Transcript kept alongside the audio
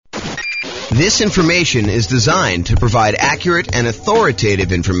This information is designed to provide accurate and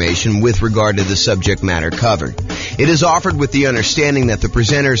authoritative information with regard to the subject matter covered. It is offered with the understanding that the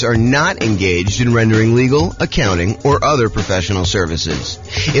presenters are not engaged in rendering legal, accounting, or other professional services.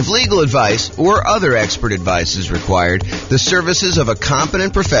 If legal advice or other expert advice is required, the services of a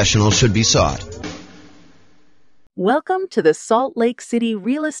competent professional should be sought. Welcome to the Salt Lake City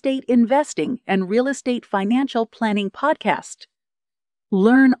Real Estate Investing and Real Estate Financial Planning Podcast.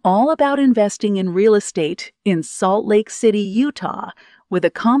 Learn all about investing in real estate in Salt Lake City, Utah, with a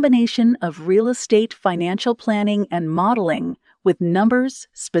combination of real estate financial planning and modeling with numbers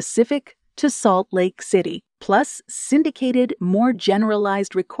specific to Salt Lake City, plus syndicated, more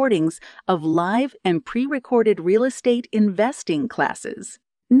generalized recordings of live and pre-recorded real estate investing classes,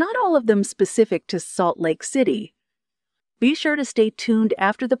 not all of them specific to Salt Lake City. Be sure to stay tuned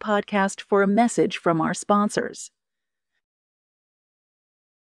after the podcast for a message from our sponsors.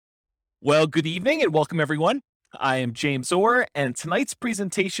 Well, good evening and welcome everyone. I am James Orr, and tonight's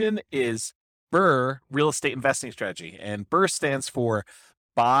presentation is BRRRR Real Estate Investing Strategy. And BRRRR stands for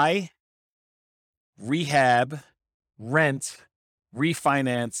Buy, Rehab, Rent,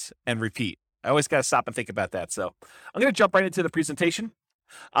 Refinance, and Repeat. I always got to stop and think about that. So I'm going to jump right into the presentation.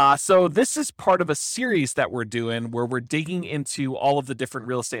 So this is part of a series that we're doing where we're digging into all of the different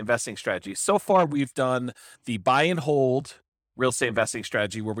real estate investing strategies. So far, we've done the buy and hold real estate investing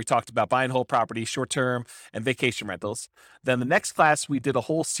strategy, where we talked about buy and hold property, short-term and vacation rentals. Then the next class, we did a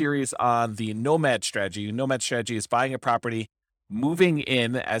whole series on the nomad strategy. Nomad strategy is buying a property, moving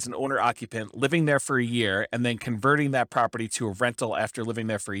in as an owner-occupant, living there for a year, and then converting that property to a rental after living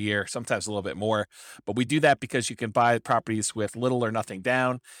there for a year, sometimes a little bit more. But we do that because you can buy properties with little or nothing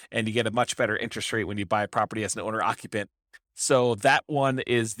down, and you get a much better interest rate when you buy a property as an owner-occupant. So that one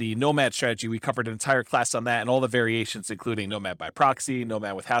is the nomad strategy. We covered an entire class on that and all the variations, including nomad by proxy,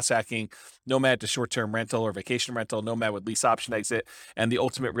 nomad with house hacking, nomad to short-term rental or vacation rental, nomad with lease option exit, and the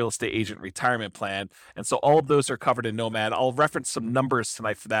ultimate real estate agent retirement plan. And so all of those are covered in nomad. I'll reference some numbers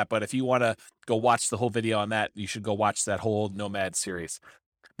tonight for that, but if you want to go watch the whole video on that, you should go watch that whole nomad series.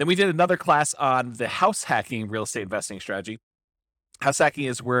 Then we did another class on the house hacking real estate investing strategy. House hacking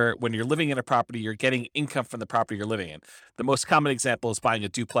is where when you're living in a property, you're getting income from the property you're living in. The most common example is buying a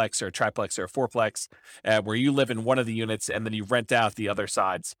duplex or a triplex or a fourplex, where you live in one of the units and then you rent out the other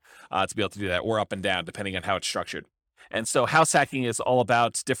sides to be able to do that, or up and down, depending on how it's structured. And so house hacking is all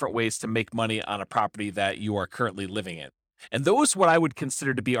about different ways to make money on a property that you are currently living in. And those what I would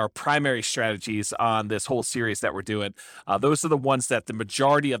consider to be our primary strategies on this whole series that we're doing. Those are the ones that the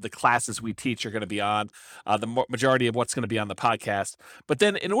majority of the classes we teach are going to be on, the majority of what's going to be on the podcast. But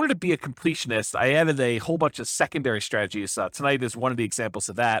then in order to be a completionist, I added a whole bunch of secondary strategies. Tonight is one of the examples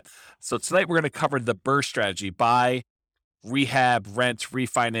of that. So tonight we're going to cover the BRRRR strategy: buy, rehab, rent,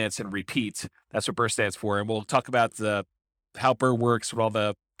 refinance, and repeat. That's what BRRRR stands for. And we'll talk about how BRRRR works, what all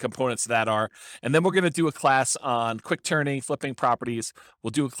the components of that are. And then we're going to do a class on quick turning, flipping properties.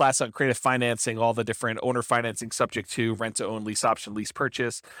 We'll do a class on creative financing, all the different owner financing subject to rent to own, lease option, lease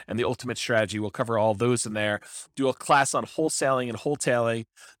purchase, and the ultimate strategy. We'll cover all those in there. Do a class on wholesaling and wholetailing,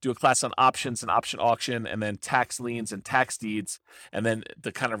 do a class on options and option auction, and then tax liens and tax deeds. And then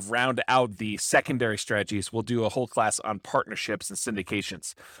to kind of round out the secondary strategies, we'll do a whole class on partnerships and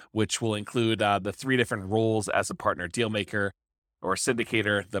syndications, which will include the three different roles as a partner: deal maker, or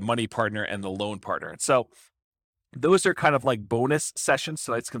syndicator, the money partner, and the loan partner. And so those are kind of like bonus sessions.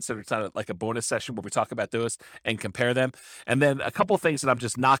 So it's considered kind of like a bonus session where we talk about those and compare them. And then a couple of things that I'm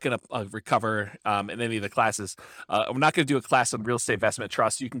just not going to recover in any of the classes. I'm not going to do a class on real estate investment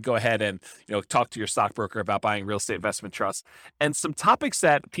trust. You can go ahead and talk to your stockbroker about buying real estate investment trust. And some topics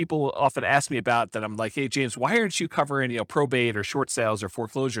that people often ask me about that I'm like, hey, James, why aren't you covering probate or short sales or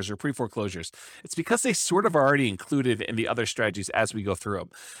foreclosures or pre-foreclosures? It's because they sort of are already included in the other strategies as we go through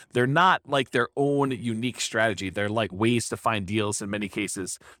them. They're not like their own unique strategy. They're like ways to find deals in many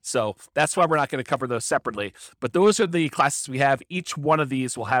cases. So that's why we're not going to cover those separately. But those are the classes we have. Each one of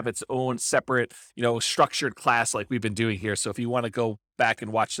these will have its own separate, structured class like we've been doing here. So if you want to go back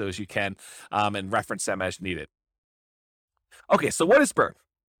and watch those, you can, and reference them as needed. Okay, so what is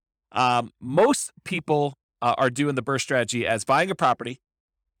BRRRR? Most people are doing the BRRRR strategy as buying a property,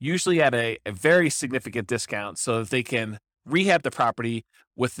 usually at a very significant discount, so that they can rehab the property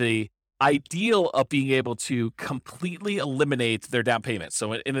with the ideal of being able to completely eliminate their down payment.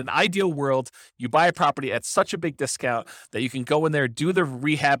 So in an ideal world, you buy a property at such a big discount that you can go in there, do the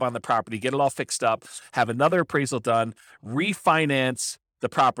rehab on the property, get it all fixed up, have another appraisal done, refinance the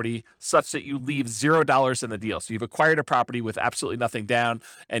property such that you leave $0 in the deal. So you've acquired a property with absolutely nothing down,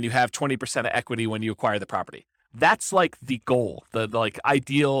 and you have 20% of equity when you acquire the property. That's like the goal, the like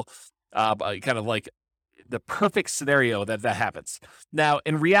ideal kind of like the perfect scenario that happens. Now,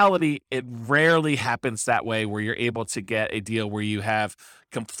 in reality, it rarely happens that way where you're able to get a deal where you have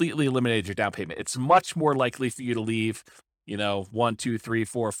completely eliminated your down payment. It's much more likely for you to leave, 1, 2, 3,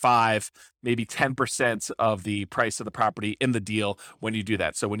 4, 5, maybe 10% of the price of the property in the deal when you do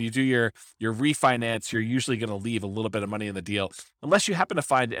that. So when you do your refinance, you're usually going to leave a little bit of money in the deal, unless you happen to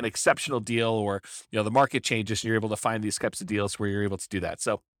find an exceptional deal or the market changes and you're able to find these types of deals where you're able to do that.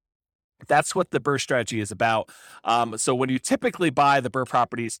 So that's what the BRRRR strategy is about. So when you typically buy the BRRRR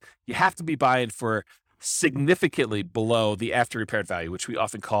properties, you have to be buying for significantly below the after repaired value, which we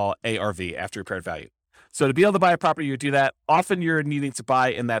often call ARV, after repaired value. So to be able to buy a property, you do that. Often you're needing to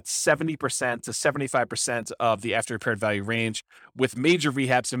buy in that 70% to 75% of the after repaired value range. With major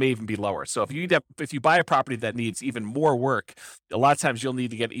rehabs, it may even be lower. So if you buy a property that needs even more work, a lot of times you'll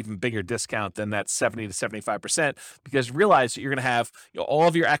need to get even bigger discount than that 70 to 75%, because realize that you're going to have all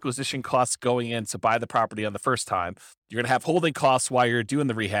of your acquisition costs going in to buy the property on the first time. You're going to have holding costs while you're doing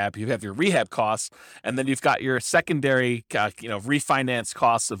the rehab. You have your rehab costs, and then you've got your secondary, refinance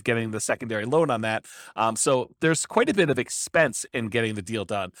costs of getting the secondary loan on that. So there's quite a bit of expense in getting the deal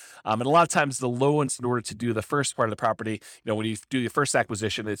done. And a lot of times the loans, in order to do the first part of the property, when you do your first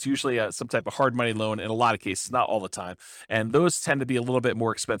acquisition, it's usually some type of hard money loan in a lot of cases, not all the time. And those tend to be a little bit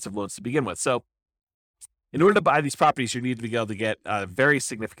more expensive loans to begin with. So in order to buy these properties, you need to be able to get very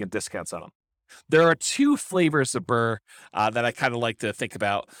significant discounts on them. There are two flavors of BRRRR that I kind of like to think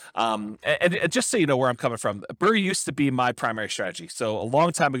about. And just so you know where I'm coming from, BRRRR used to be my primary strategy. So a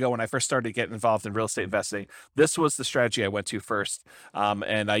long time ago, when I first started getting involved in real estate investing, this was the strategy I went to first.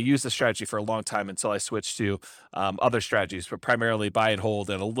 And I used the strategy for a long time until I switched to other strategies, but primarily buy and hold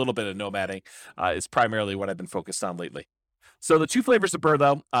and a little bit of nomading is primarily what I've been focused on lately. So the two flavors of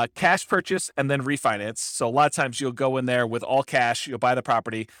BRRRR, though, cash purchase and then refinance. So a lot of times you'll go in there with all cash, you'll buy the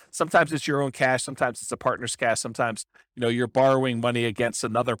property. Sometimes it's your own cash, sometimes it's a partner's cash, sometimes you're borrowing money against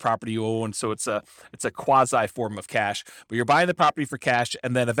another property you own. So it's a quasi form of cash, but you're buying the property for cash,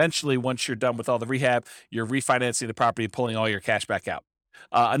 and then eventually, once you're done with all the rehab, you're refinancing the property, pulling all your cash back out.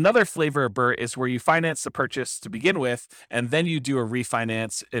 Another flavor of BRRRR is where you finance the purchase to begin with, and then you do a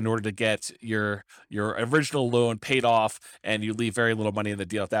refinance in order to get your original loan paid off, and you leave very little money in the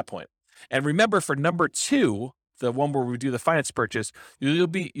deal at that point. And remember, for number two, the one where we do the finance purchase, you'll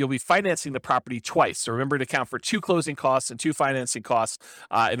be financing the property twice. So remember to account for 2 closing costs and 2 financing costs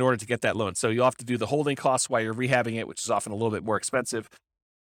in order to get that loan. So you'll have to do the holding costs while you're rehabbing it, which is often a little bit more expensive.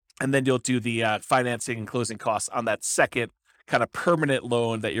 And then you'll do the financing and closing costs on that second kind of permanent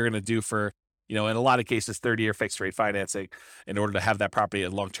loan that you're going to do for, in a lot of cases, 30-year fixed rate financing in order to have that property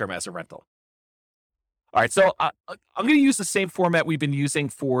long-term as a rental. All right, so I'm going to use the same format we've been using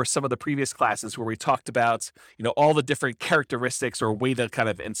for some of the previous classes where we talked about, all the different characteristics or way to kind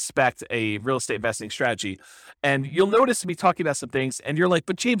of inspect a real estate investing strategy. And you'll notice me talking about some things, and you're like,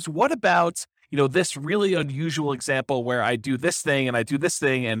 but James, what about this really unusual example where I do this thing and I do this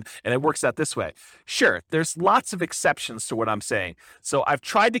thing and it works out this way? Sure, there's lots of exceptions to what I'm saying. So I've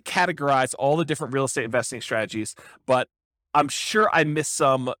tried to categorize all the different real estate investing strategies, but I'm sure I missed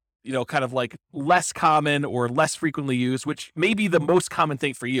some, kind of like less common or less frequently used, which may be the most common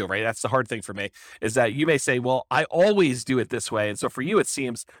thing for you, right? That's the hard thing for me, is that you may say, well, I always do it this way. And so for you, it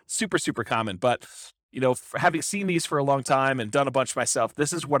seems super, super common. But having seen these for a long time and done a bunch myself,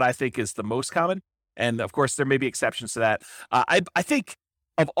 this is what I think is the most common. And of course, there may be exceptions to that. I think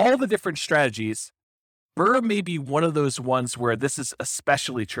of all the different strategies, BRRRR may be one of those ones where this is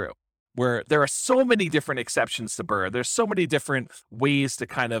especially true, where there are so many different exceptions to BRRRR. There's so many different ways to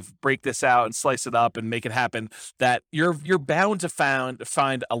kind of break this out and slice it up and make it happen that you're bound to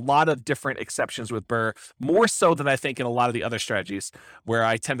find a lot of different exceptions with BRRRR, more so than I think in a lot of the other strategies where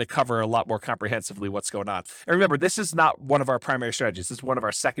I tend to cover a lot more comprehensively what's going on. And remember, this is not one of our primary strategies. This is one of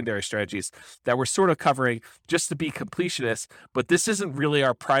our secondary strategies that we're sort of covering just to be completionists, but this isn't really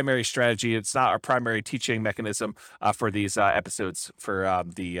our primary strategy. It's not our primary teaching mechanism for these episodes for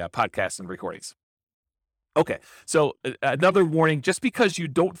the podcast and recordings. Okay, so another warning, just because you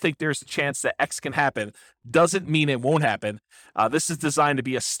don't think there's a chance that X can happen doesn't mean it won't happen. This is designed to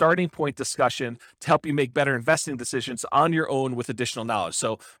be a starting point discussion to help you make better investing decisions on your own with additional knowledge.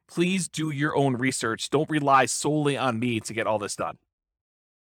 So please do your own research. Don't rely solely on me to get all this done.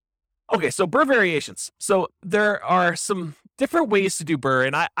 Okay, so BRRRR variations. So there are some different ways to do BRRRR,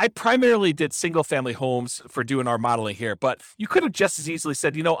 and I primarily did single-family homes for doing our modeling here, but you could have just as easily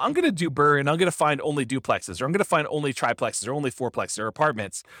said, I'm going to do BRRRR, and I'm going to find only duplexes, or I'm going to find only triplexes, or only fourplexes, or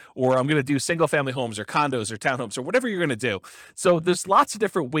apartments, or I'm going to do single-family homes, or condos, or townhomes, or whatever you're going to do. So there's lots of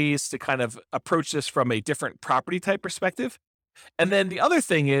different ways to kind of approach this from a different property type perspective. And then the other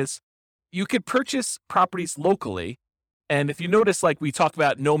thing is, you could purchase properties locally. And if you notice, like we talk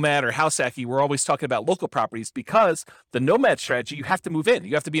about nomad or house hacking, we're always talking about local properties because the nomad strategy, you have to move in.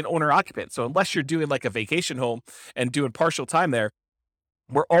 You have to be an owner occupant. So unless you're doing like a vacation home and doing partial time there,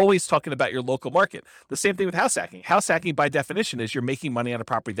 we're always talking about your local market. The same thing with house hacking. House hacking, by definition, is you're making money on a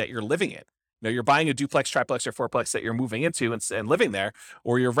property that you're living in. You're buying a duplex, triplex, or fourplex that you're moving into and living there,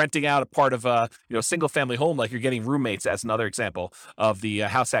 or you're renting out a part of a single family home, like you're getting roommates, as another example of the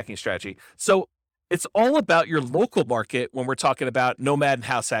house hacking strategy. So it's all about your local market when we're talking about nomad and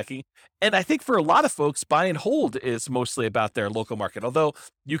house hacking. And I think for a lot of folks, buy and hold is mostly about their local market, although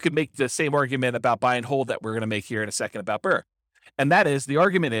you could make the same argument about buy and hold that we're going to make here in a second about BRRRR. And that is, the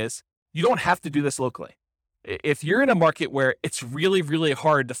argument is, you don't have to do this locally. If you're in a market where it's really, really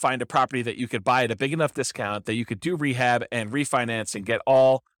hard to find a property that you could buy at a big enough discount that you could do rehab and refinance and get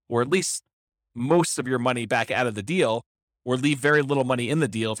all, or at least most of your money back out of the deal, or leave very little money in the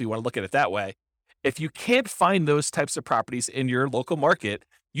deal, if you want to look at it that way. If you can't find those types of properties in your local market,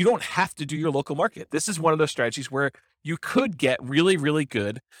 you don't have to do your local market. This is one of those strategies where you could get really, really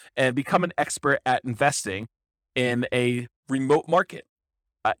good and become an expert at investing in a remote market.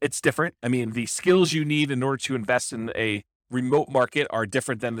 It's different. I mean, the skills you need in order to invest in a remote market are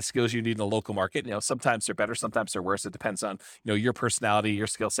different than the skills you need in a local market. Sometimes they're better, sometimes they're worse. It depends on, your personality, your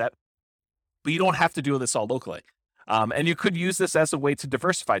skill set. But you don't have to do this all locally. And you could use this as a way to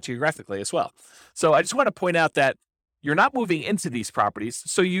diversify geographically as well. So I just want to point out that you're not moving into these properties.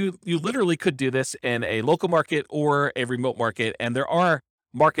 So you literally could do this in a local market or a remote market. And there are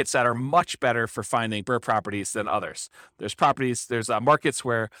markets that are much better for finding BRRRR properties than others. There's markets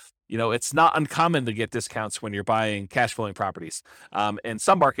where, it's not uncommon to get discounts when you're buying cash flowing properties. In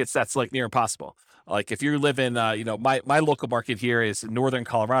some markets, that's like near impossible. Like if you live in, my local market here is northern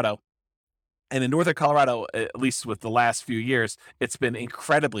Colorado. And in northern Colorado, at least with the last few years, it's been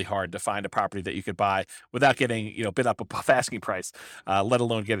incredibly hard to find a property that you could buy without getting, bid up above asking price, let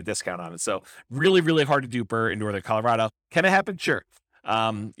alone get a discount on it. So really, really hard to do BRRRR in northern Colorado. Can it happen? Sure.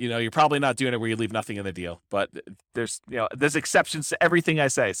 You're probably not doing it where you leave nothing in the deal, but there's exceptions to everything I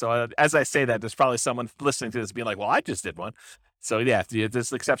say. So as I say that, there's probably someone listening to this being like, well, I just did one. So yeah,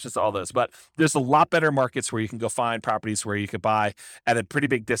 there's exceptions to all those, but there's a lot better markets where you can go find properties where you could buy at a pretty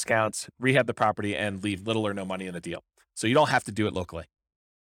big discount, rehab the property, and leave little or no money in the deal. So you don't have to do it locally.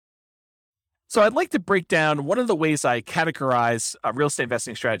 So I'd like to break down one of the ways I categorize real estate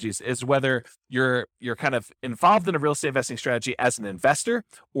investing strategies is whether you're kind of involved in a real estate investing strategy as an investor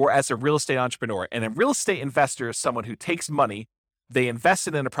or as a real estate entrepreneur. And a real estate investor is someone who takes money, they invest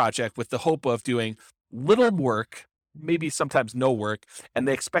it in a project with the hope of doing little work, maybe sometimes no work, and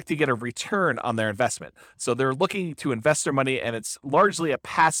they expect to get a return on their investment. So they're looking to invest their money, and it's largely a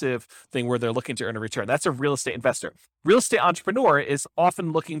passive thing where they're looking to earn a return. That's a real estate investor. Real estate entrepreneur is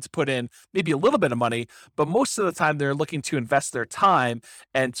often looking to put in maybe a little bit of money, but most of the time they're looking to invest their time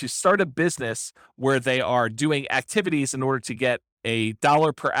and to start a business where they are doing activities in order to get a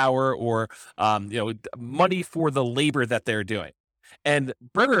dollar per hour or money for the labor that they're doing. And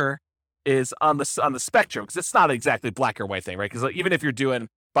BRRRR is on the spectrum, because it's not exactly black or white thing, right? Because even if you're doing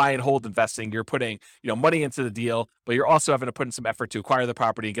buy and hold investing, you're putting money into the deal, but you're also having to put in some effort to acquire the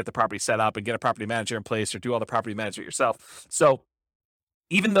property and get the property set up and get a property manager in place or do all the property management yourself. So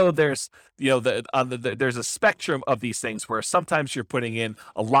even though there's there's a spectrum of these things where sometimes you're putting in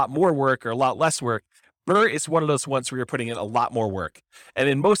a lot more work or a lot less work, BRRRR is one of those ones where you're putting in a lot more work. And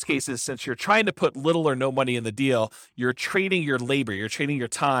in most cases, since you're trying to put little or no money in the deal, you're trading your labor, you're trading your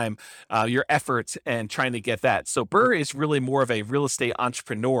time, your efforts, and trying to get that. So BRRRR is really more of a real estate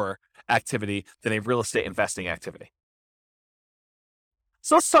entrepreneur activity than a real estate investing activity.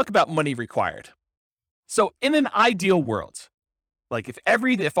 So let's talk about money required. So in an ideal world, like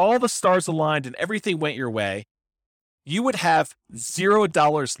if all the stars aligned and everything went your way, you would have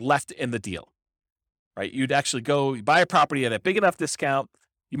 $0 left in the deal. Right? You'd actually go buy a property at a big enough discount.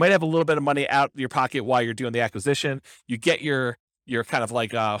 You might have a little bit of money out of your pocket while you're doing the acquisition. You get your kind of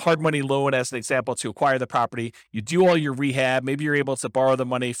like a hard money loan, as an example, to acquire the property. You do all your rehab. Maybe you're able to borrow the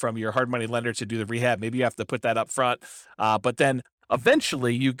money from your hard money lender to do the rehab. Maybe you have to put that up front. But then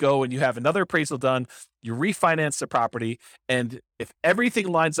eventually you go and you have another appraisal done. You refinance the property. And if everything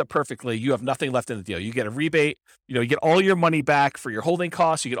lines up perfectly, you have nothing left in the deal. You get a rebate. You get all your money back for your holding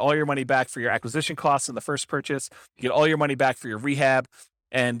costs. You get all your money back for your acquisition costs in the first purchase. You get all your money back for your rehab.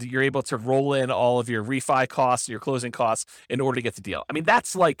 And you're able to roll in all of your refi costs, your closing costs in order to get the deal. I mean,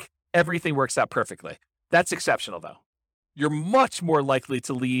 that's like everything works out perfectly. That's exceptional, though. You're much more likely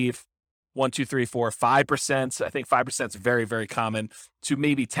to leave 1, 2, 3, 4, 5%. I think 5% is very, very common, to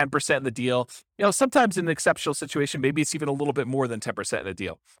maybe 10% in the deal. Sometimes in an exceptional situation, maybe it's even a little bit more than 10% in a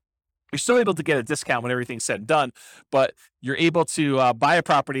deal. You're still able to get a discount when everything's said and done, but you're able to buy a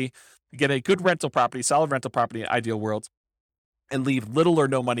property, get a good rental property, solid rental property in ideal world, and leave little or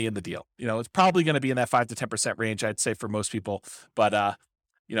no money in the deal. It's probably going to be in that 5 to 10% range, I'd say, for most people. But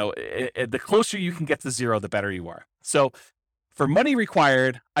the closer you can get to zero, the better you are. So for money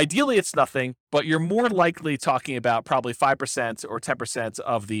required, ideally it's nothing, but you're more likely talking about probably 5% or 10%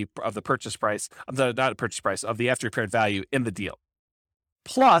 of the purchase price, not the purchase price, of the after repaired value in the deal.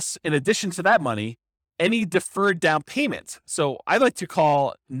 Plus, in addition to that money, any deferred down payment. So I like to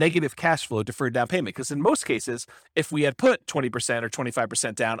call negative cash flow deferred down payment, because in most cases, if we had put 20% or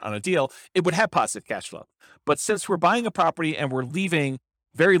 25% down on a deal, it would have positive cash flow. But since we're buying a property and we're leaving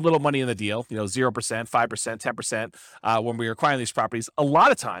very little money in the deal, 0%, 5%, 10%, when we're acquiring these properties, a lot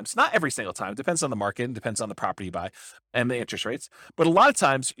of times, not every single time, depends on the market and depends on the property you buy and the interest rates, but a lot of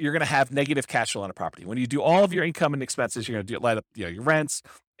times you're going to have negative cash flow on a property. When you do all of your income and expenses, you're going to light up your rents,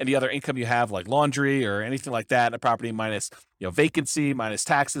 any other income you have like laundry or anything like that in a property, minus vacancy, minus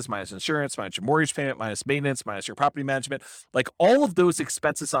taxes, minus insurance, minus your mortgage payment, minus maintenance, minus your property management, like all of those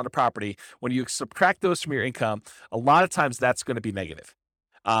expenses on a property, when you subtract those from your income, a lot of times that's going to be negative.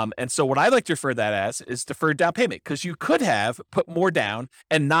 And so what I like to refer to that as is deferred down payment, because you could have put more down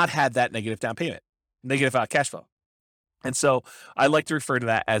and not had that negative down payment, negative cash flow. And so I like to refer to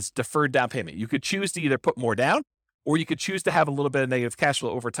that as deferred down payment. You could choose to either put more down, or you could choose to have a little bit of negative cash flow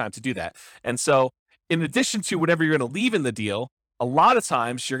over time to do that. And so in addition to whatever you're going to leave in the deal, a lot of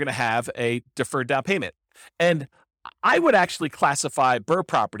times you're going to have a deferred down payment. And I would actually classify BRRRR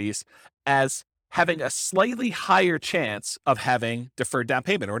properties as having a slightly higher chance of having deferred down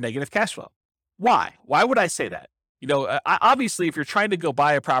payment or negative cash flow. Why? Why would I say that? Obviously, if you're trying to go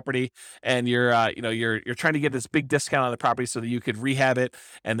buy a property and you're trying to get this big discount on the property so that you could rehab it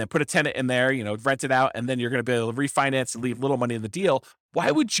and then put a tenant in there, rent it out, and then you're going to be able to refinance and leave little money in the deal,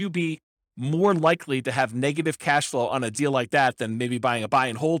 why would you be more likely to have negative cash flow on a deal like that than maybe buying a buy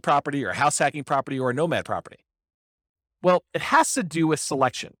and hold property or a house hacking property or a nomad property? Well, it has to do with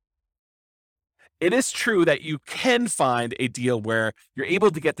selection. It is true that you can find a deal where you're able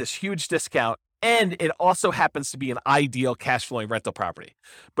to get this huge discount and it also happens to be an ideal cash flowing rental property.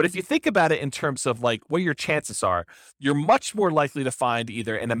 But if you think about it in terms of like what your chances are, you're much more likely to find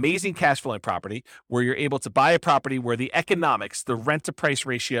either an amazing cash flowing property where you're able to buy a property where the economics, the rent to price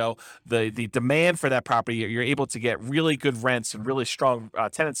ratio, the demand for that property, you're able to get really good rents and really strong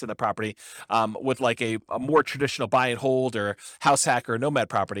tenants in the property with like a more traditional buy and hold or house hack or nomad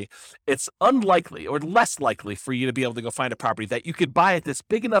property. It's unlikely or less likely for you to be able to go find a property that you could buy at this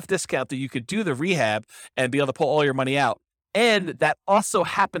big enough discount that you could do the rehab and be able to pull all your money out. And that also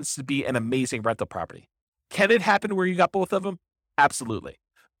happens to be an amazing rental property. Can it happen where you got both of them? Absolutely.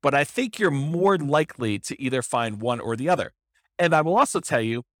 But I think you're more likely to either find one or the other. And I will also tell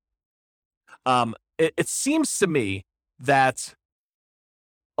you, it seems to me that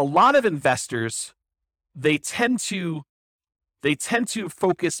a lot of investors, they tend to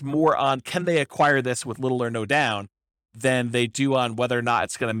focus more on can they acquire this with little or no down than they do on whether or not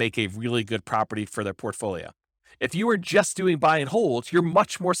it's going to make a really good property for their portfolio. If you are just doing buy and hold, you're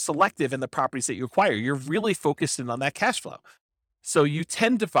much more selective in the properties that you acquire. You're really focused in on that cash flow. So you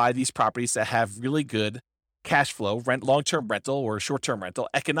tend to buy these properties that have really good cash flow, long-term rental or short-term rental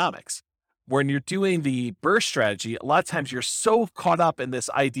economics. When you're doing the BRRRR strategy, a lot of times you're so caught up in this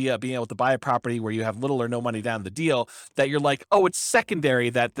idea of being able to buy a property where you have little or no money down the deal that you're like, oh, it's secondary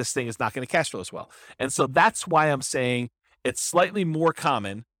that this thing is not going to cash flow as well. And so that's why I'm saying it's slightly more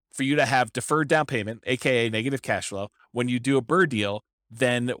common for you to have deferred down payment, aka negative cash flow, when you do a BRRRR deal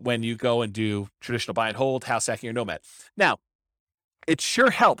than when you go and do traditional buy and hold, house hacking, or nomad. Now, it sure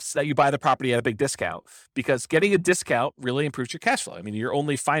helps that you buy the property at a big discount, because getting a discount really improves your cash flow. I mean, you're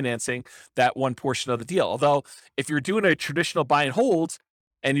only financing that one portion of the deal. Although if you're doing a traditional buy and hold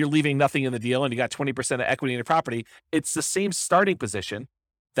and you're leaving nothing in the deal and you got 20% of equity in your property, it's the same starting position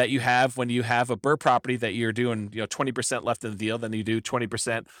that you have when you have a BRRRR property that you're doing 20% left in the deal, then you do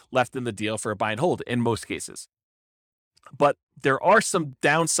 20% left in the deal for a buy and hold in most cases. But there are some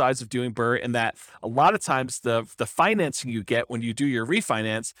downsides of doing BRRRR in that a lot of times the financing you get when you do your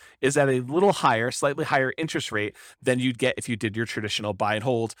refinance is at a little higher, slightly higher interest rate than you'd get if you did your traditional buy and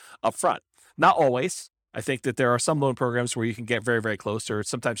hold up front. Not always. I think that there are some loan programs where you can get very, very close, or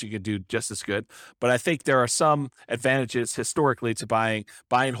sometimes you can do just as good. But I think there are some advantages historically to buying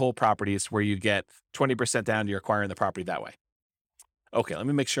buy and hold properties where you get 20% down, you're acquiring the property that way. Okay, let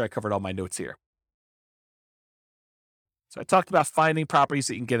me make sure I covered all my notes here. So I talked about finding properties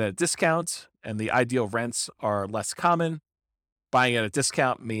that you can get at a discount, and the ideal rents are less common. Buying at a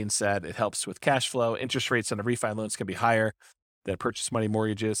discount means that it helps with cash flow. Interest rates on the refi loans can be higher. than purchase money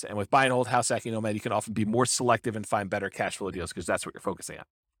mortgages. And with buy and hold, house hacking, nomad, you can often be more selective and find better cash flow deals because that's what you're focusing on.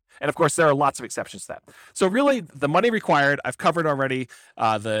 And of course, there are lots of exceptions to that. So really, the money required, I've covered already.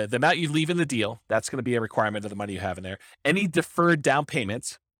 The amount you leave in the deal, that's going to be a requirement of the money you have in there. Any deferred down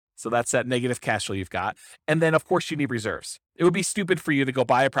payments, so that's that negative cash flow you've got. And then, of course, you need reserves. It would be stupid for you to go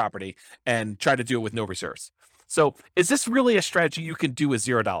buy a property and try to do it with no reserves. So is this really a strategy you can do with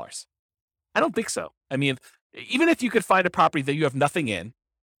 $0? I don't think so. I mean, even if you could find a property that you have nothing in,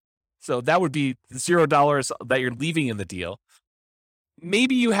 so that would be $0 that you're leaving in the deal.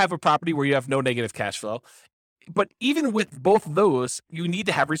 Maybe you have a property where you have no negative cash flow, but even with both of those, you need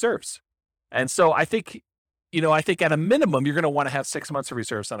to have reserves. And so I think at a minimum, you're going to want to have 6 months of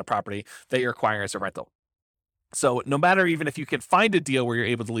reserves on a property that you're acquiring as a rental. So no matter even if you can find a deal where you're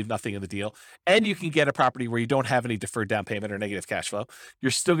able to leave nothing in the deal, and you can get a property where you don't have any deferred down payment or negative cash flow,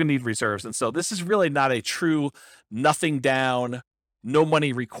 you're still going to need reserves. And so this is really not a true nothing down, no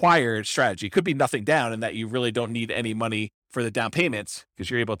money required strategy. It could be nothing down in that you really don't need any money for the down payments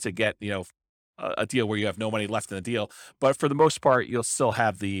because you're able to get, a deal where you have no money left in the deal. But for the most part, you'll still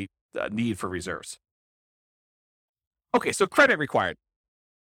have the need for reserves. Okay, so credit required.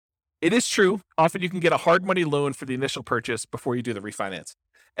 It is true. Often you can get a hard money loan for the initial purchase before you do the refinance.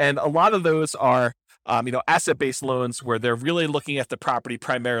 And a lot of those are, asset-based loans where they're really looking at the property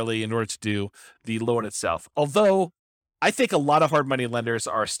primarily in order to do the loan itself. Although I think a lot of hard money lenders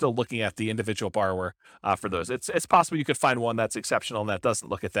are still looking at the individual borrower for those. It's possible you could find one that's exceptional and that doesn't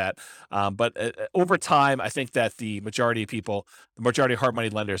look at that. But over time, I think that the majority of hard money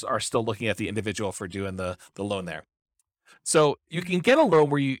lenders are still looking at the individual for doing the loan there. So you can get a loan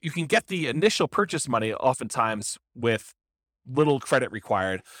where you can get the initial purchase money oftentimes with little credit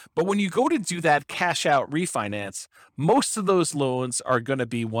required. But when you go to do that cash out refinance, most of those loans are going to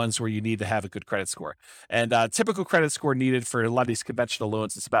be ones where you need to have a good credit score. And typical credit score needed for a lot of these conventional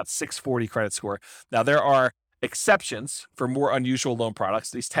loans is about 640 credit score. Now, there are exceptions for more unusual loan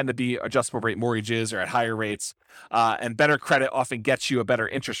products. These tend to be adjustable rate mortgages or at higher rates, and better credit often gets you a better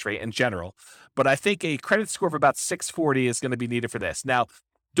interest rate in general. But I think a credit score of about 640 is going to be needed for this. Now,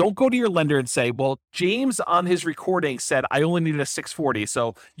 don't go to your lender and say, well, James on his recording said I only needed a 640,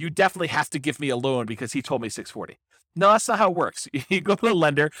 so you definitely have to give me a loan because he told me 640. No, that's not how it works. You go to the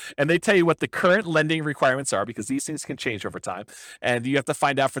lender and they tell you what the current lending requirements are because these things can change over time. And you have to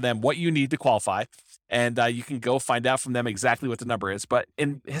find out for them what you need to qualify. And you can go find out from them exactly what the number is. But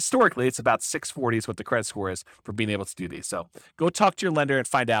historically, it's about 640 is what the credit score is for being able to do these. So go talk to your lender and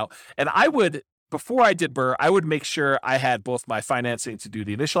find out. And before I did BRRRR, I would make sure I had both my financing to do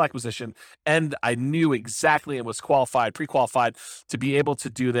the initial acquisition and I knew exactly and was pre-qualified to be able to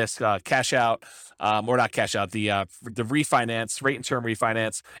do this cash out, or not cash out, the refinance, rate and term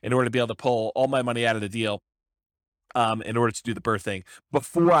refinance in order to be able to pull all my money out of the deal in order to do the BRRRR thing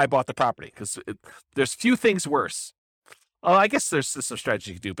before I bought the property. Because there's few things worse. I guess there's some strategy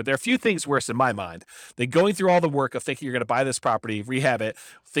you can do, but there are a few things worse in my mind than going through all the work of thinking you're going to buy this property, rehab it,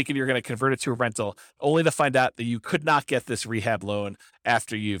 thinking you're going to convert it to a rental, only to find out that you could not get this rehab loan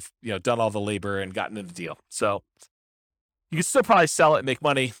after you've done all the labor and gotten in the deal. So you can still probably sell it and make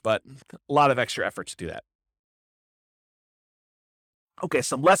money, but a lot of extra effort to do that. Okay,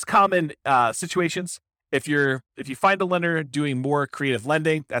 some less common situations. If you find a lender doing more creative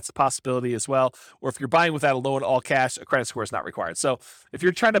lending, that's a possibility as well. Or if you're buying without a loan, all cash, a credit score is not required. So if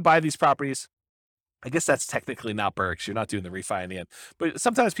you're trying to buy these properties, I guess that's technically not BRRRR because you're not doing the refi in the end. But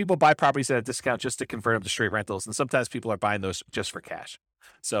sometimes people buy properties at a discount just to convert them to straight rentals. And sometimes people are buying those just for cash.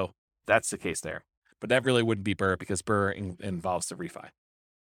 So that's the case there. But that really wouldn't be BRRRR because BRRRR involves the refi.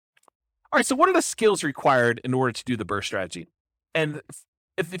 All right, so what are the skills required in order to do the BRRRR strategy? And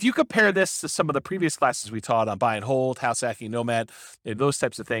if you compare this to some of the previous classes we taught on buy and hold, house hacking, nomad, those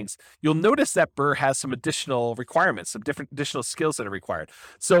types of things, you'll notice that BRRRR has some additional requirements, some different additional skills that are required.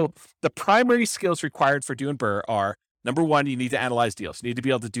 So the primary skills required for doing BRRRR are, number one, you need to analyze deals. You need to be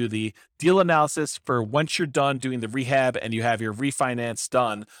able to do the deal analysis for once you're done doing the rehab and you have your refinance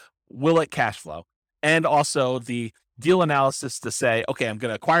done, will it cash flow? And also the deal analysis to say, okay, I'm going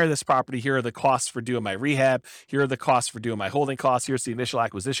to acquire this property. Here are the costs for doing my rehab. Here are the costs for doing my holding costs. Here's the initial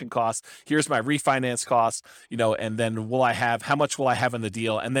acquisition costs. Here's my refinance costs, and then how much will I have in the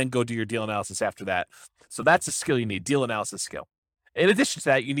deal? And then go do your deal analysis after that. So that's a skill you need, deal analysis skill. In addition to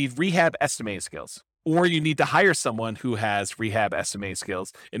that, you need rehab estimating skills, or you need to hire someone who has rehab estimating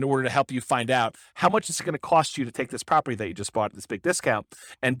skills in order to help you find out how much it's going to cost you to take this property that you just bought at this big discount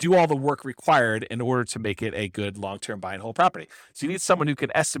and do all the work required in order to make it a good long-term buy and hold property. So you need someone who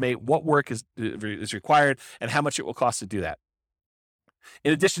can estimate what work is required and how much it will cost to do that.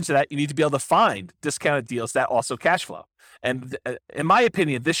 In addition to that, you need to be able to find discounted deals that also cash flow. And in my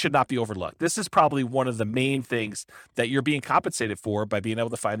opinion, this should not be overlooked. This is probably one of the main things that you're being compensated for by being able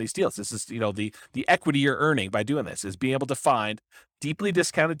to find these deals. This is, the equity you're earning by doing this, is being able to find deeply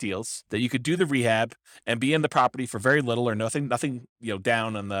discounted deals that you could do the rehab and be in the property for very little or nothing,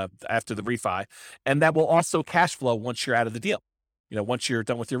 down on after the refi, and that will also cash flow once you're out of the deal. Once you're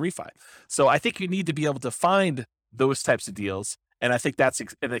done with your refi. So I think you need to be able to find those types of deals, and I think that's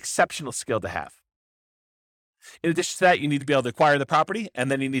an exceptional skill to have. In addition to that, you need to be able to acquire the property, and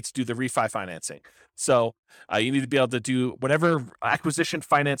then you need to do the refi financing. So you need to be able to do whatever acquisition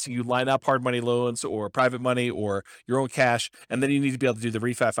financing you line up, hard money loans or private money or your own cash, and then you need to be able to do the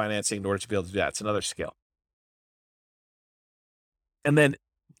refi financing in order to be able to do that. It's another skill. And then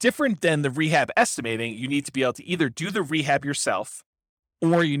different than the rehab estimating, you need to be able to either do the rehab yourself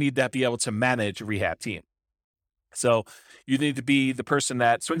or you need to be able to manage a rehab team. So you need to be the person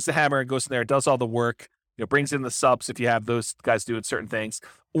that swings the hammer and goes in there and does all the work, brings in the subs if you have those guys doing certain things,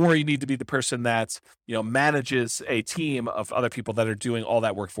 or you need to be the person that, manages a team of other people that are doing all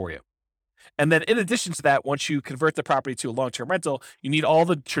that work for you. And then in addition to that, once you convert the property to a long-term rental, you need all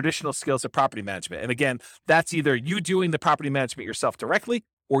the traditional skills of property management. And again, that's either you doing the property management yourself directly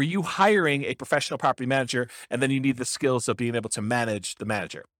or you hiring a professional property manager, and then you need the skills of being able to manage the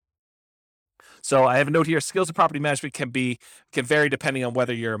manager. So I have a note here, skills of property management can vary depending on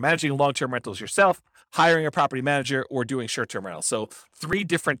whether you're managing long-term rentals yourself, hiring a property manager, or doing short-term rentals. So 3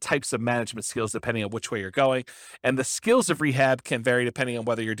 different types of management skills depending on which way you're going. And the skills of rehab can vary depending on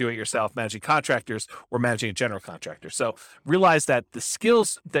whether you're doing it yourself, managing contractors, or managing a general contractor. So realize that the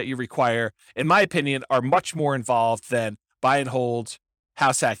skills that you require, in my opinion, are much more involved than buy and hold,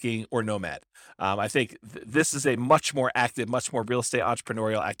 house hacking, or nomad. I think this is a much more active, much more real estate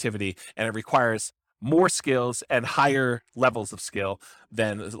entrepreneurial activity, and it requires more skills and higher levels of skill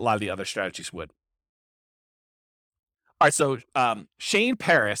than a lot of the other strategies would. All right, so Shane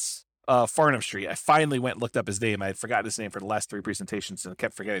Paris, Farnham Street, I finally went and looked up his name. I had forgotten his name for the last 3 presentations and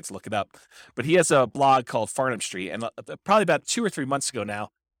kept forgetting to look it up. But he has a blog called Farnham Street, and probably about 2 or 3 months ago now,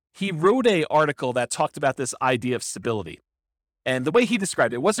 he wrote an article that talked about this idea of stability. And the way he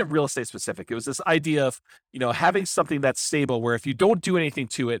described it wasn't real estate specific. It was this idea of, having something that's stable where if you don't do anything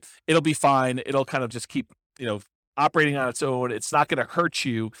to it, it'll be fine. It'll kind of just keep, operating on its own. It's not going to hurt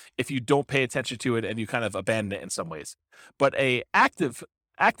you if you don't pay attention to it and you kind of abandon it in some ways. But a active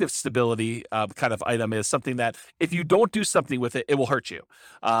stability kind of item is something that if you don't do something with it, it will hurt you.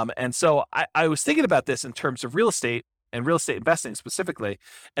 And so I was thinking about this in terms of real estate and real estate investing specifically.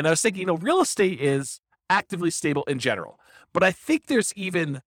 And I was thinking, real estate is actively stable in general. But I think there's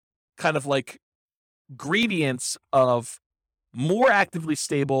even kind of like gradients of more actively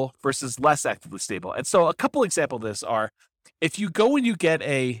stable versus less actively stable. And so a couple examples of this are, if you go and you get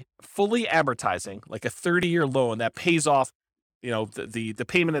a fully amortizing, like a 30-year loan that pays off, the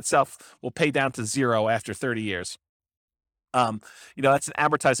payment itself will pay down to 0 after 30 years. That's an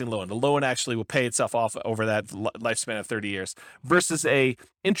amortizing loan. The loan actually will pay itself off over that lifespan of 30 years versus a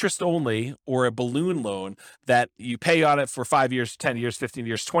interest only or a balloon loan that you pay on it for 5 years, 10 years, 15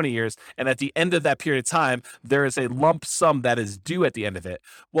 years, 20 years. And at the end of that period of time, there is a lump sum that is due at the end of it.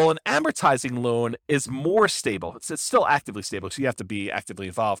 Well, an amortizing loan is more stable. It's still actively stable, so you have to be actively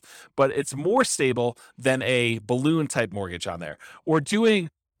involved, but it's more stable than a balloon type mortgage on there. Or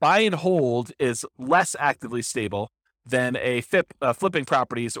doing buy and hold is less actively stable than a flipping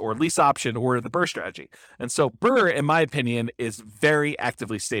properties or lease option or the BRRRR strategy. And so BRRRR, in my opinion, is very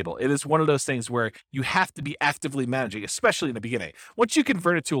actively stable. It is one of those things where you have to be actively managing, especially in the beginning. Once you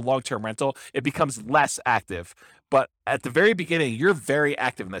convert it to a long-term rental, it becomes less active. But at the very beginning, you're very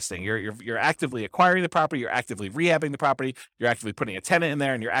active in this thing. You're actively acquiring the property, you're actively rehabbing the property, you're actively putting a tenant in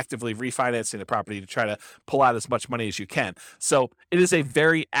there, and you're actively refinancing the property to try to pull out as much money as you can. So it is a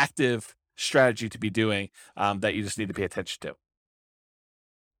very active strategy to be doing that you just need to pay attention to.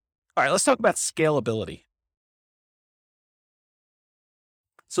 All right, let's talk about scalability.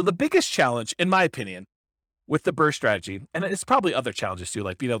 So the biggest challenge, in my opinion, with the BRRRR strategy, and it's probably other challenges too,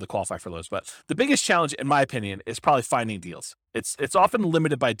 like being able to qualify for loans, but the biggest challenge, in my opinion, is probably finding deals. It's often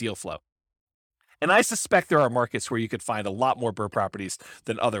limited by deal flow. And I suspect there are markets where you could find a lot more BRRRR properties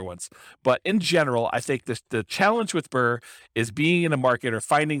than other ones. But in general, I think the challenge with BRRRR is being in a market or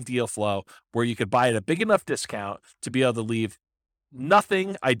finding deal flow where you could buy at a big enough discount to be able to leave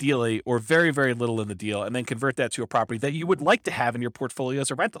nothing, ideally, or very, very little in the deal, and then convert that to a property that you would like to have in your portfolio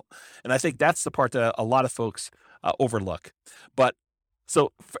as a rental. And I think that's the part that a lot of folks overlook. But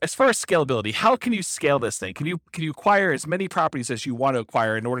So as far as scalability, how can you scale this thing? Can you acquire as many properties as you want to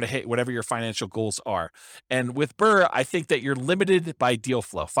acquire in order to hit whatever your financial goals are? And with BRRRR, I think that you're limited by deal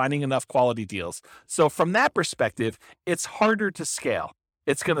flow, finding enough quality deals. So from that perspective, it's harder to scale.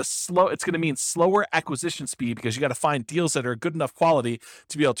 It's going to mean slower acquisition speed because you got to find deals that are good enough quality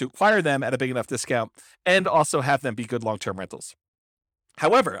to be able to acquire them at a big enough discount and also have them be good long-term rentals.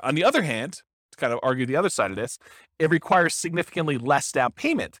 However, on the other hand, to kind of argue the other side of this, it requires significantly less down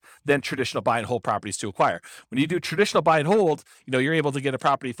payment than traditional buy and hold properties to acquire. When you do traditional buy and hold, you're able to get a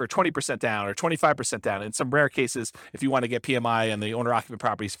property for 20% down or 25% down. In some rare cases, if you want to get PMI and the owner occupant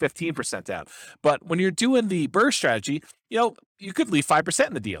properties, 15% down. But when you're doing the BRRRR strategy, you could leave 5%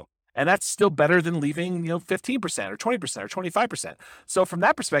 in the deal. And that's still better than leaving, 15% or 20% or 25%. So from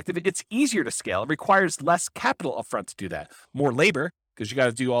that perspective, it's easier to scale. It requires less capital upfront to do that. More labor, because you got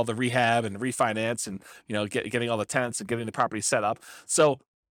to do all the rehab and refinance and, getting all the tenants and getting the property set up. So,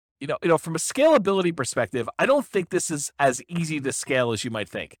 from a scalability perspective, I don't think this is as easy to scale as you might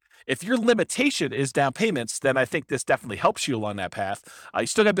think. If your limitation is down payments, then I think this definitely helps you along that path. You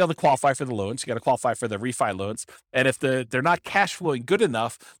still got to be able to qualify for the loans. You got to qualify for the refi loans. And if they're not cash flowing good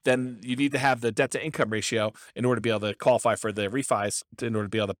enough, then you need to have the debt to income ratio in order to be able to qualify for the refis, in order to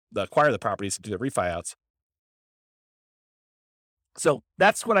be able to acquire the properties and do the refi outs. So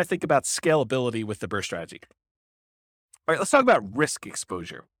that's what I think about scalability with the BRRRR strategy. All right, let's talk about risk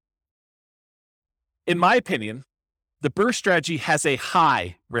exposure. In my opinion, the BRRRR strategy has a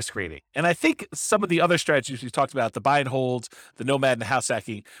high risk rating. And I think some of the other strategies we've talked about, the buy and hold, the nomad and the house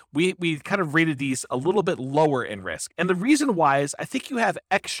hacking, we kind of rated these a little bit lower in risk. And the reason why is I think you have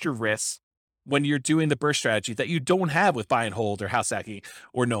extra risks when you're doing the BRRRR strategy that you don't have with buy and hold or house hacking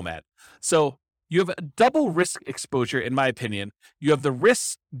or nomad. So you have a double risk exposure, in my opinion. You have the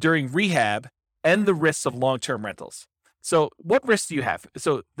risks during rehab and the risks of long-term rentals. So what risks do you have?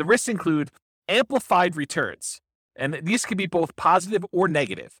 So the risks include amplified returns, and these can be both positive or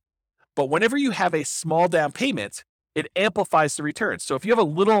negative. But whenever you have a small down payment, it amplifies the returns. So if you have a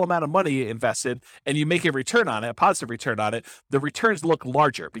little amount of money invested and you make a return on it, a positive return on it, the returns look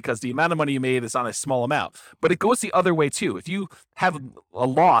larger because the amount of money you made is on a small amount. But it goes the other way too. If you have a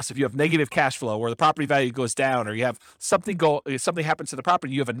loss, if you have negative cash flow or the property value goes down or you have something happens to the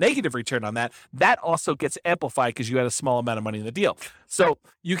property, you have a negative return on that, that also gets amplified because you had a small amount of money in the deal. So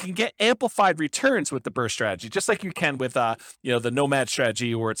you can get amplified returns with the BRRRR strategy, just like you can with the nomad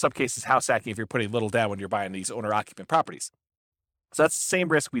strategy, or in some cases house hacking if you're putting little down when you're buying these owner occupant properties. So that's the same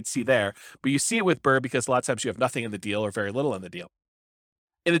risk we'd see there, but you see it with BRRRR because a lot of times you have nothing in the deal or very little in the deal.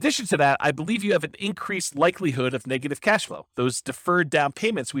 In addition to that, I believe you have an increased likelihood of negative cash flow, those deferred down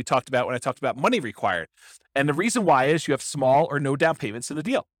payments we talked about when I talked about money required. And the reason why is you have small or no down payments in the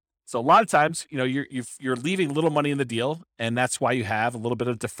deal. So a lot of times, you're leaving little money in the deal, and that's why you have a little bit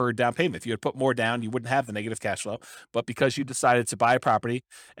of deferred down payment. If you had put more down, you wouldn't have the negative cash flow. But because you decided to buy a property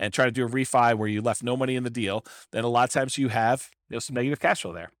and try to do a refi where you left no money in the deal, then a lot of times you have some negative cash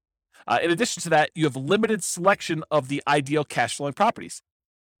flow there. In addition to that, you have limited selection of the ideal cash flowing properties.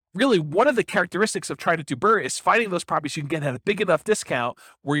 Really, one of the characteristics of trying to do BRRRR is finding those properties you can get at a big enough discount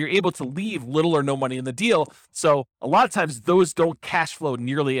where you're able to leave little or no money in the deal. So a lot of times those don't cash flow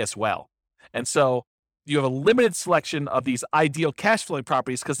nearly as well. And so you have a limited selection of these ideal cash flowing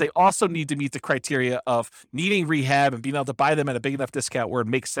properties because they also need to meet the criteria of needing rehab and being able to buy them at a big enough discount where it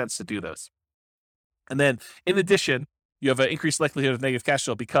makes sense to do those. And then in addition, you have an increased likelihood of negative cash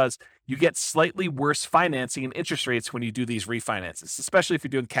flow because you get slightly worse financing and interest rates when you do these refinances, especially if you're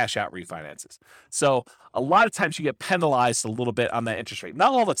doing cash out refinances. So a lot of times you get penalized a little bit on that interest rate.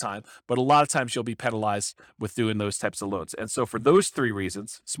 Not all the time, but a lot of times you'll be penalized with doing those types of loans. And so for those three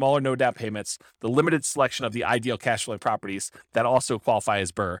reasons, smaller no down payments, the limited selection of the ideal cash flowing properties that also qualify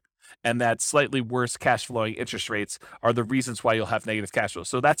as BRRRR, and that slightly worse cash flowing interest rates are the reasons why you'll have negative cash flow.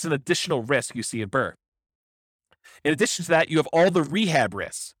 So that's an additional risk you see in BRRRR. In addition to that, you have all the rehab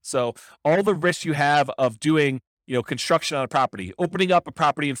risks. So all the risks you have of doing construction on a property, opening up a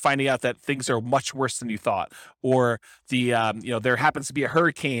property and finding out that things are much worse than you thought, or there happens to be a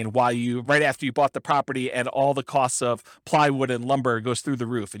hurricane right after you bought the property and all the costs of plywood and lumber goes through the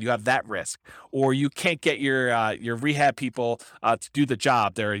roof and you have that risk, or you can't get your rehab people to do the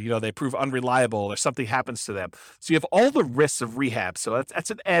job. They prove unreliable or something happens to them. So you have all the risks of rehab. So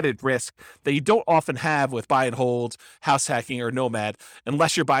that's an added risk that you don't often have with buy and hold, house hacking, or nomad,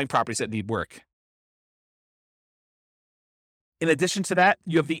 unless you're buying properties that need work. In addition to that,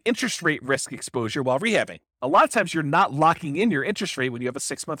 you have the interest rate risk exposure while rehabbing. A lot of times you're not locking in your interest rate when you have a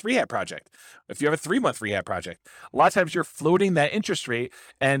 6-month rehab project. If you have a 3-month rehab project, a lot of times you're floating that interest rate.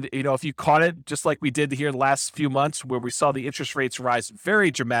 And, if you caught it, just like we did here the last few months where we saw the interest rates rise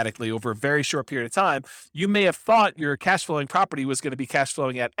very dramatically over a very short period of time, you may have thought your cash flowing property was going to be cash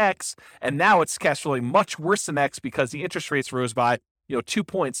flowing at X. And now it's cash flowing much worse than X because the interest rates rose by, 2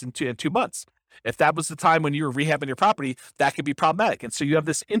 points in 2 months. If that was the time when you were rehabbing your property, that could be problematic. And so you have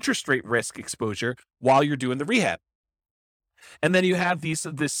this interest rate risk exposure while you're doing the rehab. And then you have the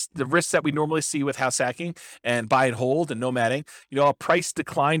risks that we normally see with house hacking and buy and hold and nomading, a price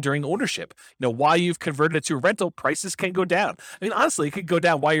decline during ownership. While you've converted it to a rental, prices can go down. I mean, honestly, it could go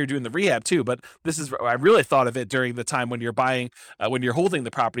down while you're doing the rehab too, but I really thought of it during the time when you're buying, when you're holding the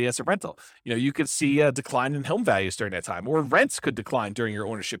property as a rental. You could see a decline in home values during that time, or rents could decline during your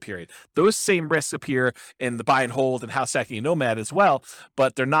ownership period. Those same risks appear in the buy and hold and house hacking and nomad as well,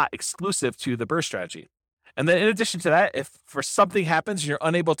 but they're not exclusive to the BRRRR strategy. And then in addition to that, if for something happens and you're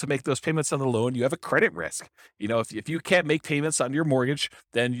unable to make those payments on the loan, you have a credit risk. If you can't make payments on your mortgage,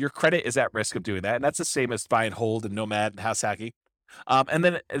 then your credit is at risk of doing that. And that's the same as buy and hold and nomad and house hacking. And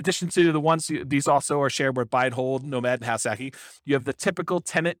then in addition to the ones, these also are shared with buy and hold, nomad, and house hacking. You have the typical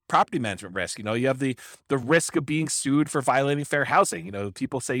tenant property management risk. You have the risk of being sued for violating fair housing.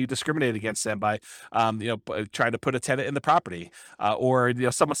 People say you discriminate against them by, trying to put a tenant in the property, or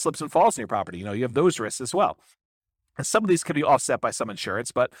someone slips and falls in your property. You have those risks as well. And some of these can be offset by some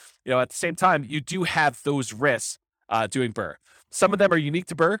insurance, but at the same time, you do have those risks doing BRRRR. Some of them are unique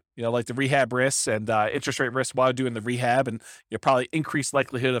to BRRRR, like the rehab risks and interest rate risks while doing the rehab, and probably increased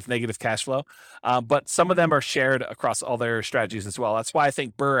likelihood of negative cash flow. But some of them are shared across all their strategies as well. That's why I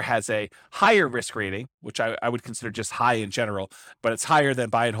think BRRRR has a higher risk rating, which I would consider just high in general, but it's higher than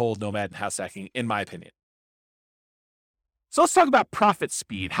buy and hold, nomad, and house hacking, in my opinion. So let's talk about profit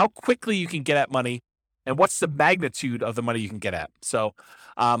speed, how quickly you can get at money, and what's the magnitude of the money you can get at. So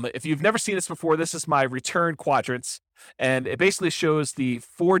if you've never seen this before, this is my return quadrants. And it basically shows the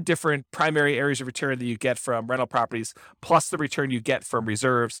 4 different primary areas of return that you get from rental properties, plus the return you get from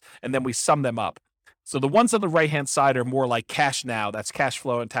reserves, and then we sum them up. So the ones on the right-hand side are more like cash now. That's cash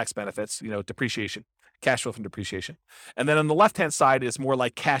flow and tax benefits, depreciation, cash flow from depreciation. And then on the left-hand side is more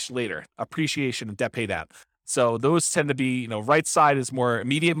like cash later, appreciation and debt pay down. So those tend to be, right side is more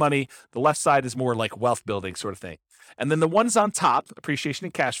immediate money. The left side is more like wealth building sort of thing. And then the ones on top, appreciation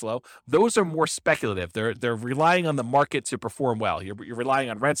and cash flow, those are more speculative. They're relying on the market to perform well. You're relying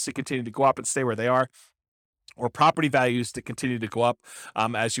on rents to continue to go up and stay where they are, or property values to continue to go up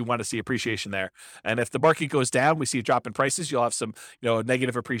as you want to see appreciation there. And if the market goes down, we see a drop in prices, you'll have some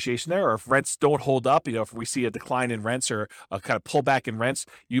negative appreciation there. Or if rents don't hold up, if we see a decline in rents or a kind of pullback in rents,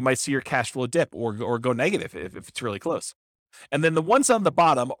 you might see your cash flow dip or go negative if it's really close. And then the ones on the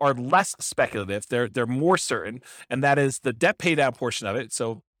bottom are less speculative. They're more certain, and that is the debt pay down portion of it.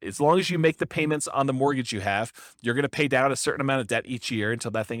 So as long as you make the payments on the mortgage you have, you're going to pay down a certain amount of debt each year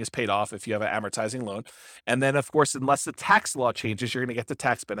until that thing is paid off if you have an amortizing loan. And then, of course, unless the tax law changes, you're going to get the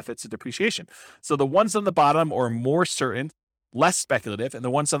tax benefits of depreciation. So the ones on the bottom are more certain, less speculative, and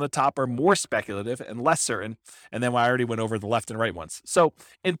the ones on the top are more speculative and less certain. And then I already went over the left and right ones. So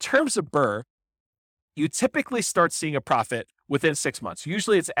in terms of BRRRR, you typically start seeing a profit within 6 months.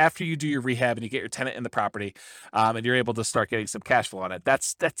 Usually it's after you do your rehab and you get your tenant in the property and you're able to start getting some cash flow on it. That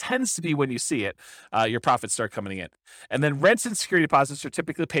tends to be when you see it, your profits start coming in. And then rents and security deposits are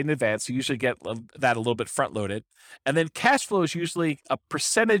typically paid in advance. So you usually get that a little bit front loaded. And then cash flow is usually a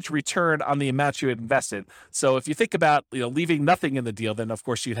percentage return on the amount you had invested. So if you think about, leaving nothing in the deal, then of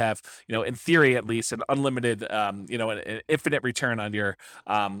course you'd have, in theory at least, an unlimited, an infinite return on your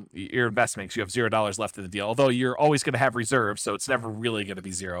investments. You have $0 left in the deal, although you're always going to have reserves. So it's never really going to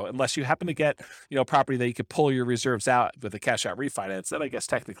be zero unless you happen to get, property that you could pull your reserves out with a cash out refinance. Then I guess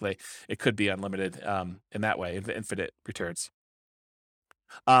technically it could be unlimited in that way, infinite returns.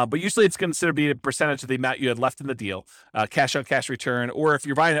 But usually it's considered to be a percentage of the amount you had left in the deal, cash on cash return, or if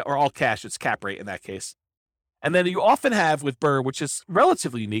you're buying it or all cash, it's cap rate in that case. And then you often have with BRRRR, which is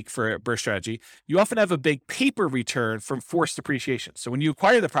relatively unique for a BRRRR strategy, you often have a big paper return from forced appreciation. So when you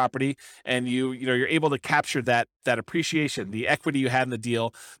acquire the property and you're able to capture that appreciation, the equity you had in the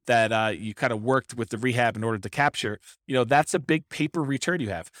deal that you kind of worked with the rehab in order to capture, that's a big paper return you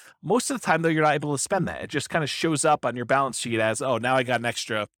have. Most of the time, though, you're not able to spend that. It just kind of shows up on your balance sheet as, oh, now I got an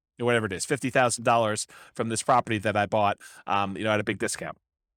extra, whatever it is, $50,000 from this property that I bought, at a big discount.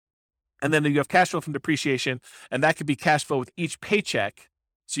 And then you have cash flow from depreciation, and that could be cash flow with each paycheck.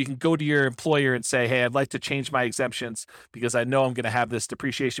 So you can go to your employer and say, hey, I'd like to change my exemptions because I know I'm going to have this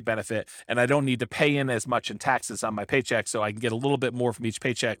depreciation benefit and I don't need to pay in as much in taxes on my paycheck, so I can get a little bit more from each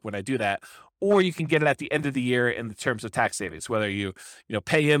paycheck when I do that. Or you can get it at the end of the year in the terms of tax savings, whether you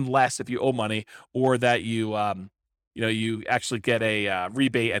pay in less if you owe money, or that you actually get a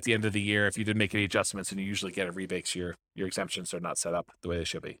rebate at the end of the year if you didn't make any adjustments, and you usually get a rebate because your exemptions are not set up the way they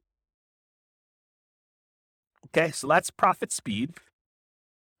should be. Okay, so that's profit speed.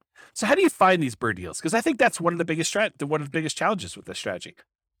 So how do you find these BRRRR deals? Because I think that's one of the biggest challenges with this strategy.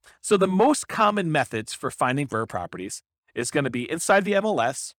 So the most common methods for finding BRRRR properties is going to be inside the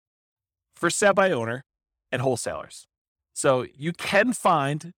MLS, for sale by owner, and wholesalers. So you can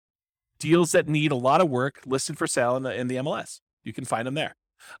find deals that need a lot of work listed for sale in the MLS. You can find them there.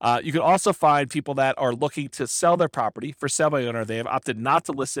 You can also find people that are looking to sell their property for sale by owner. They have opted not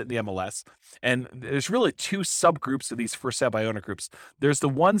to list it in the MLS. And there's really two subgroups of these for sale by owner groups. There's the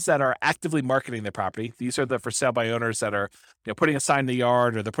ones that are actively marketing their property. These are the for sale by owners that are putting a sign in the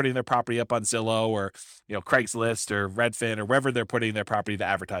yard, or they're putting their property up on Zillow or Craigslist or Redfin or wherever they're putting their property to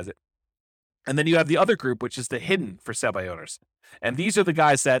advertise it. And then you have the other group, which is the hidden for sale by owners. And these are the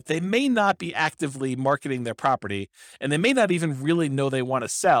guys that they may not be actively marketing their property, and they may not even really know they want to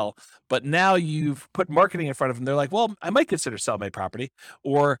sell, but now you've put marketing in front of them. They're like, well, I might consider selling my property.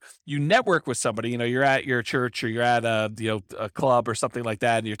 Or you network with somebody, you're at your church, or you're at a club or something like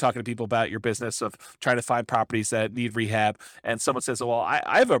that, and you're talking to people about your business of trying to find properties that need rehab. And someone says, well,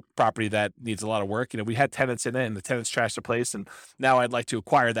 I have a property that needs a lot of work. We had tenants in it, and the tenants trashed the place, and now I'd like to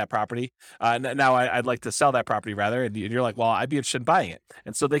acquire that property. Now I'd like to sell that property rather. And you're like, well, I'd be interested in buying it.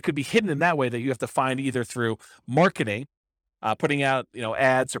 And so they could be hidden in that way, that you have to find either through marketing, putting out,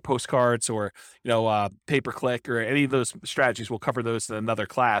 ads or postcards, or, pay-per-click, or any of those strategies. We'll cover those in another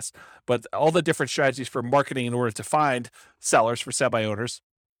class, but all the different strategies for marketing in order to find sellers for sale by owners,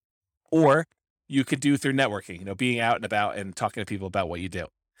 or you could do through networking, being out and about and talking to people about what you do.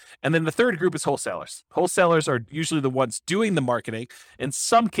 And then the third group is wholesalers. Wholesalers are usually the ones doing the marketing. In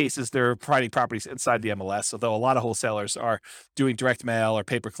some cases, they're providing properties inside the MLS, although a lot of wholesalers are doing direct mail or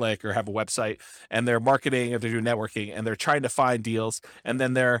pay-per-click or have a website, and they're marketing, or they're doing networking, and they're trying to find deals, and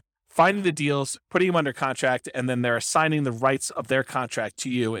then they're finding the deals, putting them under contract, and then they're assigning the rights of their contract to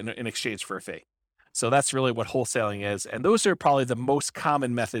you in exchange for a fee. So that's really what wholesaling is. And those are probably the most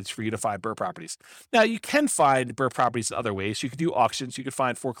common methods for you to find BRRRR properties. Now, you can find BRRRR properties in other ways. You could do auctions. You could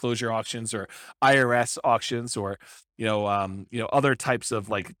find foreclosure auctions, or IRS auctions, or other types of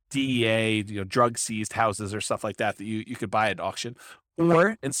like DEA, drug seized houses or stuff like that you could buy at auction.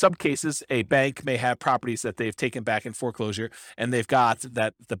 Or in some cases, a bank may have properties that they've taken back in foreclosure, and they've got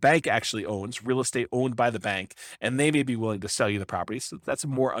that the bank actually owns, real estate owned by the bank, and they may be willing to sell you the property. So that's a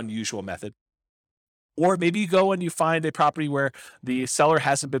more unusual method. Or maybe you go and you find a property where the seller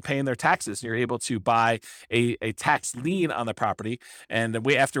hasn't been paying their taxes, and you're able to buy a tax lien on the property. And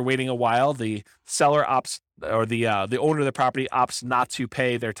after waiting a while, the seller opts, or the owner of the property opts not to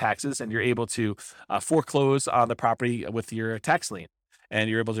pay their taxes, and you're able to foreclose on the property with your tax lien, and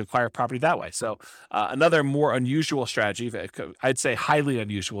you're able to acquire property that way. So another more unusual strategy, I'd say highly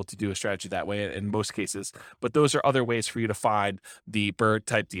unusual to do a strategy that way in most cases, but those are other ways for you to find the BRRRR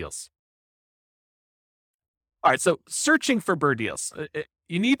type deals. All right, so searching for BRRRR deals,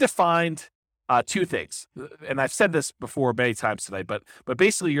 you need to find two things. And I've said this before many times today, but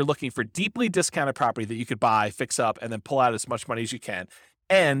basically you're looking for deeply discounted property that you could buy, fix up, and then pull out as much money as you can,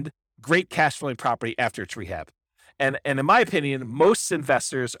 and great cash flowing property after it's rehab. And in my opinion, most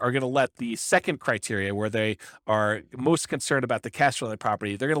investors are going to let the second criteria, where they are most concerned about the cash flowing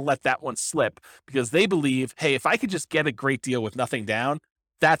property, they're going to let that one slip, because they believe, hey, if I could just get a great deal with nothing down,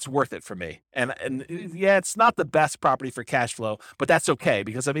 that's worth it for me. And yeah, it's not the best property for cash flow, but that's okay,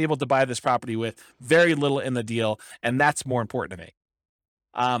 because I'm able to buy this property with very little in the deal, and that's more important to me.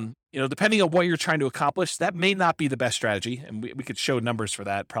 Depending on what you're trying to accomplish, that may not be the best strategy, and we could show numbers for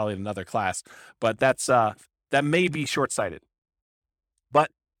that probably in another class, but that may be short-sighted.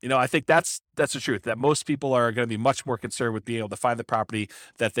 But I think that's the truth, that most people are going to be much more concerned with being able to find the property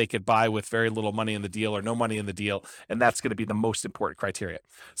that they could buy with very little money in the deal or no money in the deal, and that's going to be the most important criteria.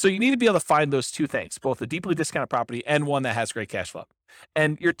 So you need to be able to find those two things, both a deeply discounted property and one that has great cash flow.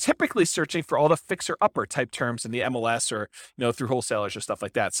 And you're typically searching for all the fixer-upper type terms in the MLS, or through wholesalers or stuff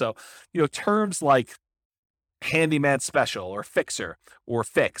like that. So terms like handyman special, or fixer, or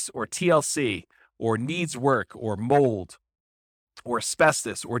fix, or TLC, or needs work, or mold, or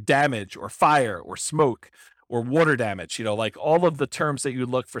asbestos, or damage, or fire, or smoke, or water damage, like all of the terms that you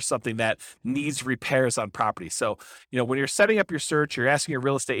look for something that needs repairs on property. So, when you're setting up your search, you're asking your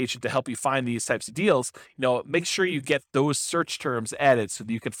real estate agent to help you find these types of deals, make sure you get those search terms added so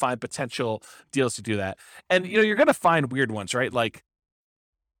that you can find potential deals to do that. And, you're going to find weird ones, right? Like,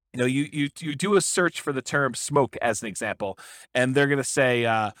 you do a search for the term smoke as an example, and they're going to say,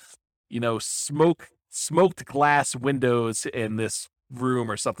 smoked glass windows in this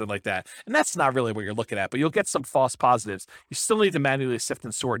room or something like that. And that's not really what you're looking at, but you'll get some false positives. You still need to manually sift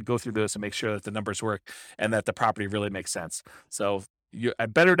and sort and go through those and make sure that the numbers work and that the property really makes sense. So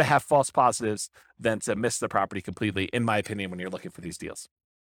better to have false positives than to miss the property completely, in my opinion, when you're looking for these deals.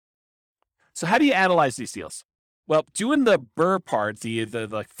 So how do you analyze these deals? Well, doing the BRRRR part, the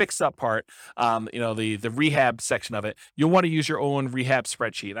like fix up part, the rehab section of it, you'll want to use your own rehab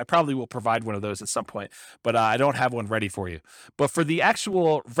spreadsheet. I probably will provide one of those at some point, but I don't have one ready for you. But for the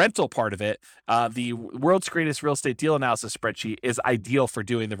actual rental part of it, the world's greatest real estate deal analysis spreadsheet is ideal for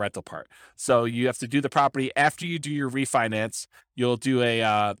doing the rental part. So you have to do the property after you do your refinance. You'll do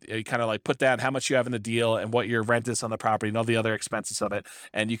a kind of like put down how much you have in the deal and what your rent is on the property and all the other expenses of it,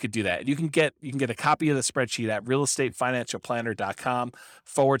 and you could do that. And you can get a copy of the spreadsheet at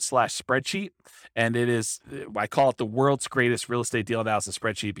realestatefinancialplanner.com/spreadsheet, and it is, I call it the world's greatest real estate deal analysis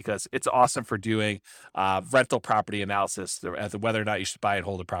spreadsheet because it's awesome for doing rental property analysis as to whether or not you should buy and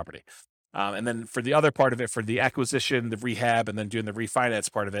hold a property. And then for the other part of it, for the acquisition, the rehab, and then doing the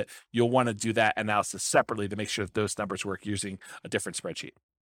refinance part of it, you'll want to do that analysis separately to make sure that those numbers work using a different spreadsheet.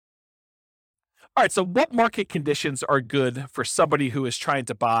 All right, so what market conditions are good for somebody who is trying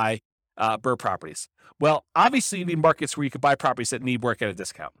to buy BRRRR properties? Well, obviously you need markets where you can buy properties that need work at a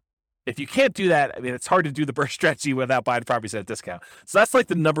discount. If you can't do that, it's hard to do the BRRRR strategy without buying properties at a discount. So that's like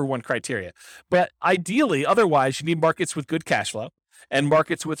the number one criteria. But ideally, otherwise, you need markets with good cash flow and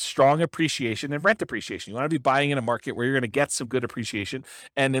markets with strong appreciation and rent appreciation. You want to be buying in a market where you're going to get some good appreciation,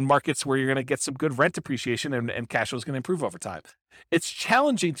 and in markets where you're going to get some good rent appreciation and cash flow is going to improve over time. It's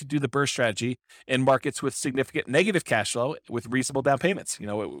challenging to do the BRRRR strategy in markets with significant negative cash flow with reasonable down payments.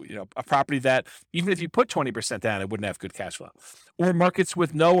 A property that even if you put 20% down, it wouldn't have good cash flow. Or markets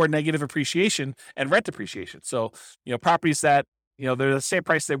with no or negative appreciation and rent appreciation. So, properties that they're the same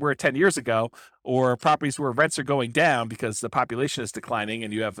price they were 10 years ago, or properties where rents are going down because the population is declining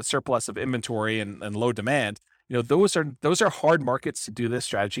and you have a surplus of inventory and low demand. Those are hard markets to do this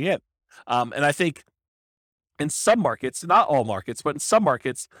strategy in. And I think in some markets, not all markets, but in some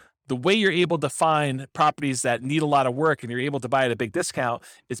markets, the way you're able to find properties that need a lot of work and you're able to buy at a big discount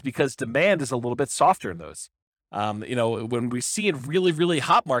is because demand is a little bit softer in those. When we see in really, really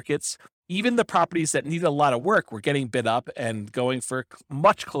hot markets, even the properties that need a lot of work were getting bid up and going for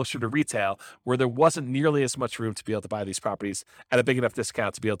much closer to retail, where there wasn't nearly as much room to be able to buy these properties at a big enough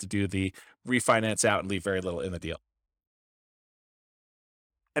discount to be able to do the refinance out and leave very little in the deal.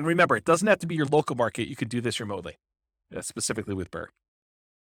 And remember, it doesn't have to be your local market. You can do this remotely, specifically with BRRRR.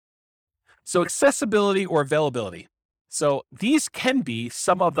 So accessibility or availability. So these can be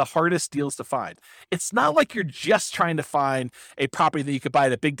some of the hardest deals to find. It's not like you're just trying to find a property that you could buy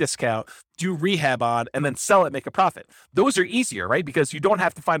at a big discount, do rehab on, and then sell it, make a profit. Those are easier, right? Because you don't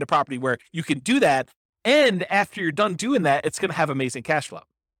have to find a property where you can do that. And after you're done doing that, it's going to have amazing cash flow.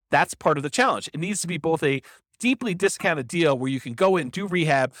 That's part of the challenge. It needs to be both a deeply discounted deal where you can go in, do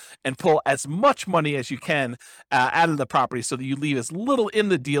rehab, and pull as much money as you can out of the property so that you leave as little in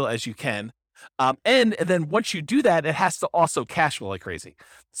the deal as you can. And then once you do that, it has to also cash flow like crazy.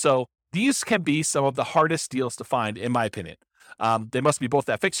 So these can be some of the hardest deals to find, in my opinion. They must be both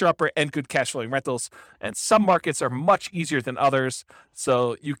that fixer-upper and good cash flowing rentals. And some markets are much easier than others.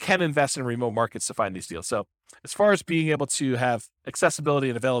 So you can invest in remote markets to find these deals. So as far as being able to have accessibility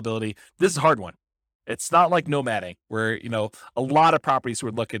and availability, this is a hard one. It's not like nomading where, a lot of properties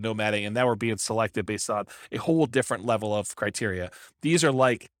would look at nomading and now we're being selected based on a whole different level of criteria. These are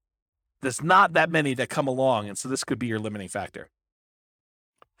like, there's not that many that come along, and so this could be your limiting factor.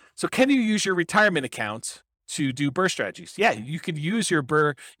 So can you use your retirement account to do BRRRR strategies? Yeah, you can use your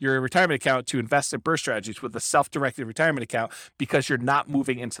retirement account to invest in BRRRR strategies with a self-directed retirement account because you're not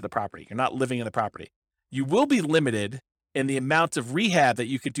moving into the property. You're not living in the property. You will be limited in the amount of rehab that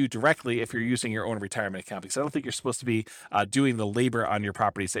you could do directly if you're using your own retirement account, because I don't think you're supposed to be doing the labor on your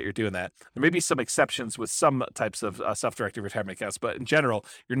properties that you're doing that. There may be some exceptions with some types of self-directed retirement accounts, but in general,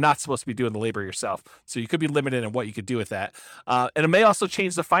 you're not supposed to be doing the labor yourself. So you could be limited in what you could do with that. And it may also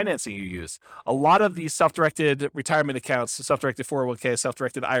change the financing you use. A lot of these self-directed retirement accounts, self-directed 401k,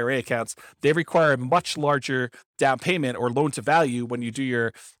 self-directed IRA accounts, they require a much larger down payment or loan to value when you do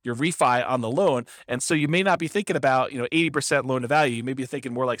your refi on the loan. And so you may not be thinking about, 80% loan to value. You may be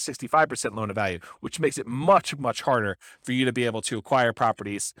thinking more like 65% loan to value, which makes it much, much harder for you to be able to acquire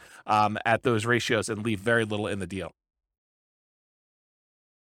properties at those ratios and leave very little in the deal.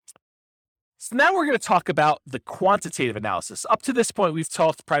 So now we're going to talk about the quantitative analysis. Up to this point, we've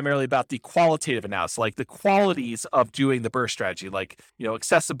talked primarily about the qualitative analysis, like the qualities of doing the BRRRR strategy, like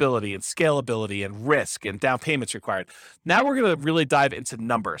accessibility and scalability and risk and down payments required. Now we're going to really dive into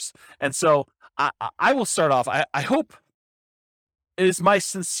numbers. And so I will start off. I hope it is my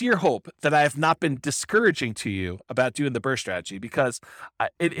sincere hope that I have not been discouraging to you about doing the BRRRR strategy, because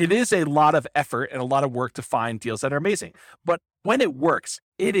it is a lot of effort and a lot of work to find deals that are amazing. But when it works,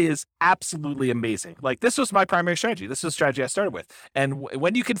 it is absolutely amazing. Like, this was my primary strategy. This is the strategy I started with. And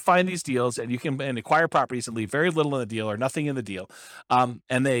when you can find these deals and you can acquire properties and leave very little in the deal or nothing in the deal,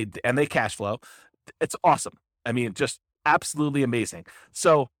 and they cash flow, it's awesome. I mean, just absolutely amazing.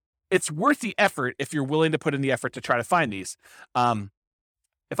 So it's worth the effort if you're willing to put in the effort to try to find these.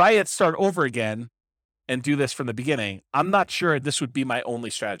 If I had to start over again and do this from the beginning, I'm not sure this would be my only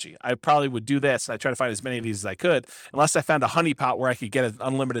strategy. I probably would do this, and I try to find as many of these as I could, unless I found a honeypot where I could get an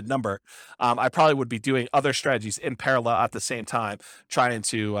unlimited number. I probably would be doing other strategies in parallel at the same time, trying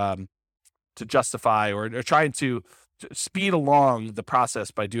to justify or trying to speed along the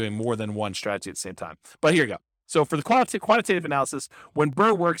process by doing more than one strategy at the same time. But here you go. So for the quantitative analysis, when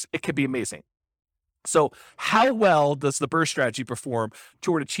BRRRR works, it can be amazing. So how well does the BRRRR strategy perform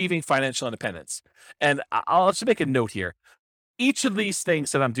toward achieving financial independence? And I'll just make a note here. Each of these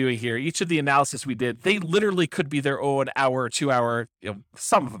things that I'm doing here, each of the analysis we did, they literally could be their own hour, 2 hour,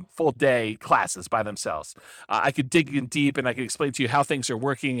 some of them full day classes by themselves. I could dig in deep and I could explain to you how things are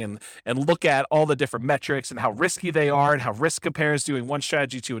working and look at all the different metrics and how risky they are and how risk compares doing one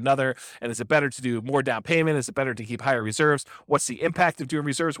strategy to another. And is it better to do more down payment? Is it better to keep higher reserves? What's the impact of doing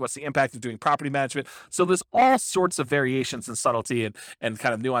reserves? What's the impact of doing property management? So there's all sorts of variations and subtlety and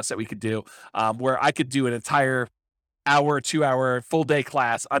kind of nuance that we could do, where I could do an entire hour, 2 hour, full day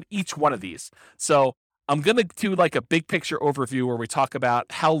class on each one of these. So I'm going to do like a big picture overview where we talk about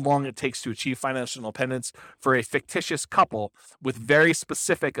how long it takes to achieve financial independence for a fictitious couple with very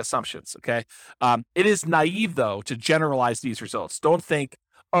specific assumptions. Okay. It is naive, though, to generalize these results. Don't think,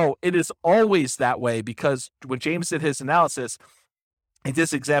 oh, it is always that way, because when James did his analysis, in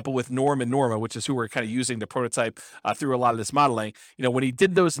this example with Norm and Norma, which is who we're kind of using to prototype through a lot of this modeling, when he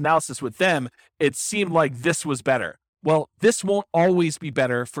did those analysis with them, it seemed like this was better. Well, this won't always be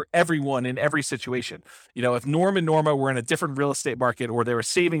better for everyone in every situation. If Norm and Norma were in a different real estate market, or they were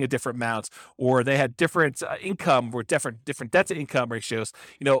saving a different amount, or they had different income or different debt to income ratios,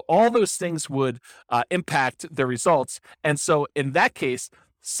 all those things would impact their results. And so in that case,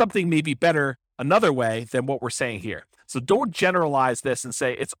 something may be better another way than what we're saying here. So don't generalize this and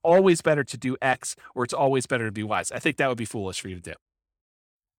say it's always better to do X or it's always better to do Y. I think that would be foolish for you to do.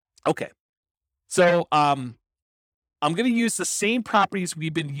 Okay. So, I'm going to use the same properties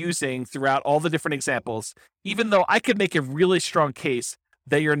we've been using throughout all the different examples, even though I could make a really strong case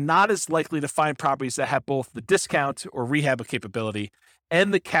that you're not as likely to find properties that have both the discount or rehab capability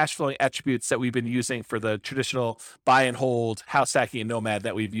and the cash flowing attributes that we've been using for the traditional buy and hold, house hacking, and nomad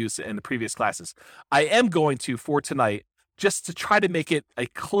that we've used in the previous classes. I am going to, for tonight, just to try to make it a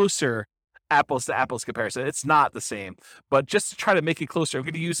closer apples to apples comparison. It's not the same, but just to try to make it closer, I'm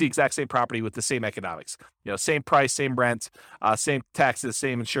going to use the exact same property with the same economics, same price, same rent, same taxes,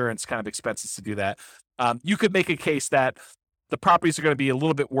 same insurance kind of expenses to do that. You could make a case that the properties are going to be a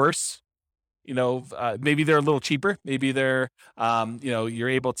little bit worse. Maybe they're a little cheaper. Maybe they're, you're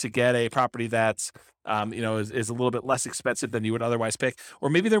able to get a property that's, is a little bit less expensive than you would otherwise pick, or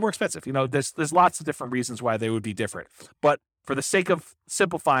maybe they're more expensive. There's lots of different reasons why they would be different, but for the sake of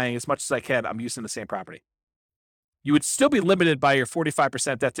simplifying as much as I can, I'm using the same property. You would still be limited by your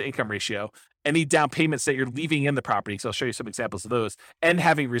 45% debt to income ratio, any down payments that you're leaving in the property, so I'll show you some examples of those, and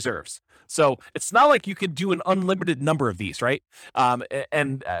having reserves. So it's not like you can do an unlimited number of these, right?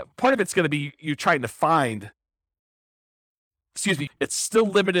 And part of it's going to be you trying to find, it's still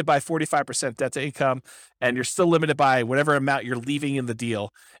limited by 45% debt to income, and you're still limited by whatever amount you're leaving in the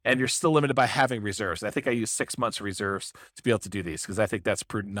deal, and you're still limited by having reserves. I think I use 6 months of reserves to be able to do these because I think that's a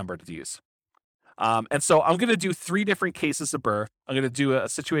prudent number to use. And so I'm going to do 3 different cases of BRRRR. I'm going to do a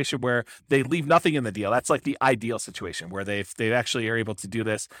situation where they leave nothing in the deal. That's like the ideal situation where they actually are able to do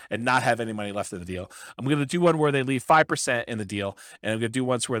this and not have any money left in the deal. I'm going to do one where they leave 5% in the deal, and I'm going to do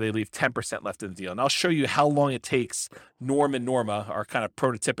ones where they leave 10% left in the deal. And I'll show you how long it takes Norm and Norma, our kind of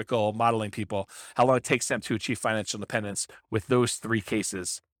prototypical modeling people, how long it takes them to achieve financial independence with those 3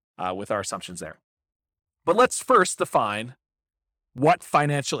 cases with our assumptions there. But let's first define what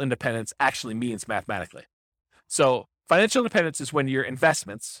financial independence actually means mathematically. So financial independence is when your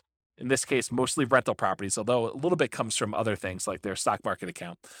investments, in this case, mostly rental properties, although a little bit comes from other things like their stock market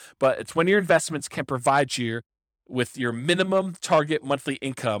account, but it's when your investments can provide you with your minimum target monthly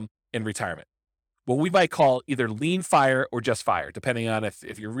income in retirement. What we might call either lean fire or just fire, depending on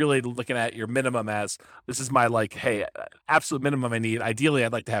if you're really looking at your minimum as this is my hey, absolute minimum I need. Ideally,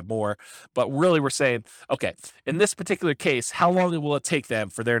 I'd like to have more, but really we're saying, okay, in this particular case, how long will it take them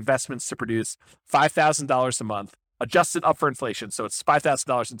for their investments to produce $5,000 a month, adjusted up for inflation? So it's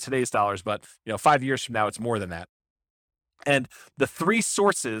 $5,000 in today's dollars, but 5 years from now, it's more than that. And the three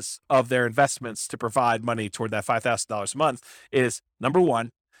sources of their investments to provide money toward that $5,000 a month is number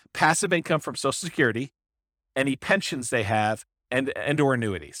one, passive income from Social Security, any pensions they have, and or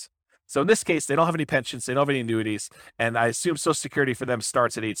annuities. So in this case, they don't have any pensions, they don't have any annuities, and I assume Social Security for them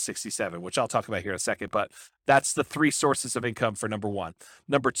starts at age 67, which I'll talk about here in a second, but that's the three sources of income for number one.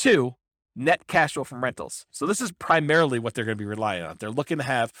 Number two, net cash flow from rentals. So this is primarily what they're going to be relying on. They're looking to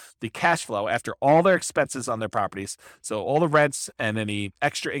have the cash flow after all their expenses on their properties. So all the rents and any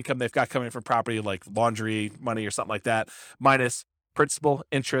extra income they've got coming from property like laundry money or something like that, minus principal,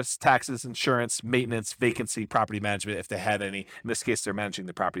 interest, taxes, insurance, maintenance, vacancy, property management, if they had any. In this case, they're managing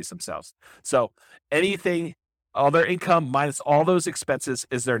the properties themselves. So anything, all their income minus all those expenses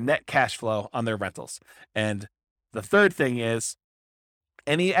is their net cash flow on their rentals. And the third thing is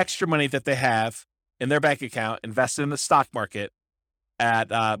any extra money that they have in their bank account invested in the stock market at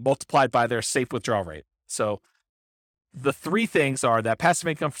multiplied by their safe withdrawal rate. So the three things are that passive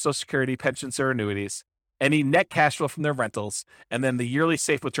income for Social Security, pensions, or annuities, any net cash flow from their rentals, and then the yearly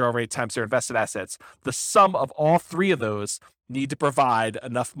safe withdrawal rate times their invested assets. The sum of all three of those need to provide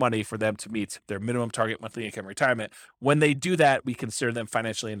enough money for them to meet their minimum target monthly income retirement. When they do that, we consider them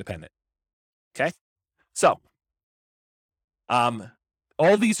financially independent. Okay? So,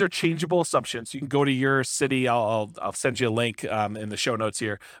 all these are changeable assumptions. You can go to your city. I'll send you a link in the show notes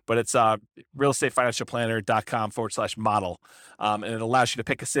here, but it's realestatefinancialplanner.com/model. And it allows you to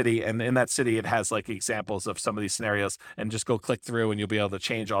pick a city. And in that city, it has examples of some of these scenarios, and just go click through and you'll be able to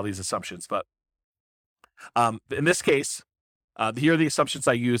change all these assumptions. But in this case, here are the assumptions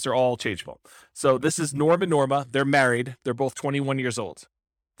I use. They're all changeable. So this is Norm and Norma. They're married. They're both 21 years old.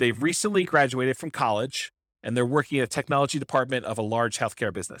 They've recently graduated from college, and they're working in a technology department of a large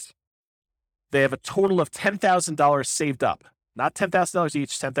healthcare business. They have a total of $10,000 saved up, not $10,000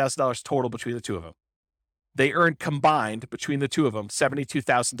 each, $10,000 total between the two of them. They earn combined between the two of them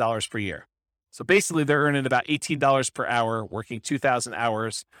 $72,000 per year. So basically, they're earning about $18 per hour, working 2,000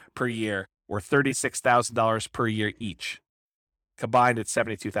 hours per year, or $36,000 per year each. Combined, it's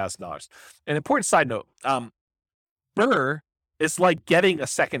 $72,000. An important side note, BRRRR is like getting a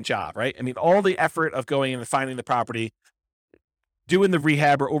second job, right? I mean, all the effort of going in and finding the property, doing the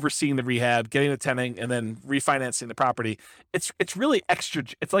rehab or overseeing the rehab, getting the tenant, and then refinancing the property, it's really extra.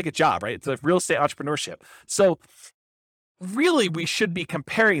 It's like a job, right? It's like real estate entrepreneurship. So really, we should be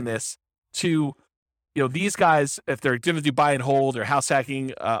comparing this to, these guys, if they're going to do buy and hold or house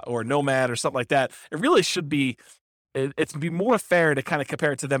hacking or nomad or something like that, it really should be, it's be more fair to kind of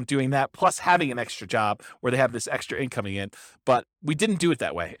compare it to them doing that, plus having an extra job where they have this extra income coming in. But we didn't do it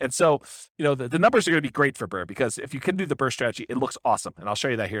that way. And so, the numbers are going to be great for BRRRR, because if you can do the BRRRR strategy, it looks awesome. And I'll show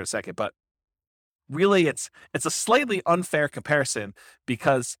you that here in a second. But really, it's a slightly unfair comparison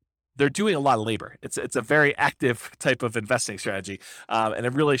because they're doing a lot of labor. It's a very active type of investing strategy. And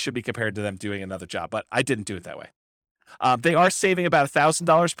it really should be compared to them doing another job. But I didn't do it that way. They are saving about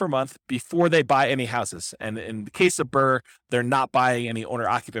 $1,000 per month before they buy any houses. And in the case of BRRRR, they're not buying any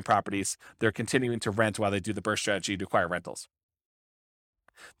owner-occupant properties. They're continuing to rent while they do the BRRRR strategy to acquire rentals.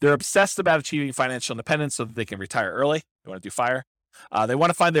 They're obsessed about achieving financial independence so that they can retire early. They want to do FIRE. They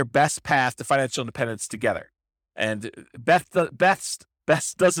want to find their best path to financial independence together. And best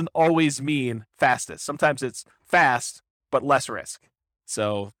doesn't always mean fastest. Sometimes it's fast, but less risk.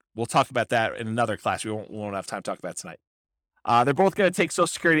 So we'll talk about that in another class. We won't have time to talk about it tonight. They're both going to take Social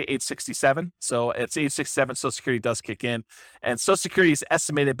Security at age 67. So at age 67, Social Security does kick in. And Social Security is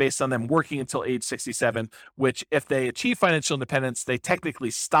estimated based on them working until age 67, which if they achieve financial independence, they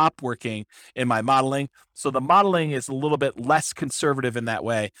technically stop working in my modeling. So the modeling is a little bit less conservative in that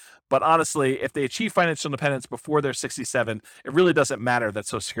way. But honestly, if they achieve financial independence before they're 67, it really doesn't matter that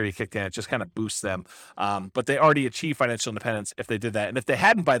Social Security kicked in. It just kind of boosts them. But they already achieved financial independence if they did that. And if they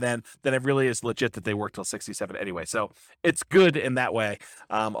hadn't by then it really is legit that they worked till 67 anyway. So it's good in that way.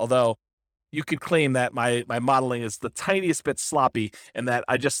 Although you could claim that my modeling is the tiniest bit sloppy, and that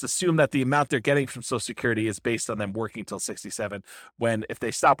I just assume that the amount they're getting from Social Security is based on them working till 67, when if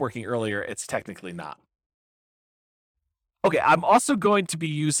they stop working earlier, it's technically not. Okay, I'm also going to be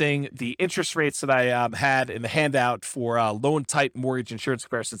using the interest rates that I had in the handout for loan type mortgage insurance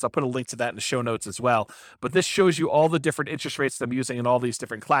comparisons. I'll put a link to that in the show notes as well. But this shows you all the different interest rates that I'm using in all these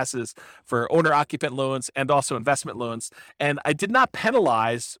different classes for owner occupant loans and also investment loans. And I did not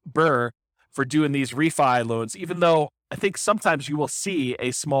penalize BRRRR for doing these refi loans, even though I think sometimes you will see a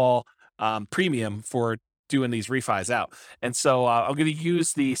small premium for doing these refis out. And so I'm going to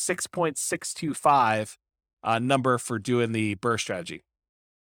use the 6.625 number for doing the BRRRR strategy.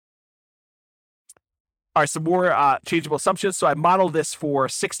 All right, some more changeable assumptions. So I modeled this for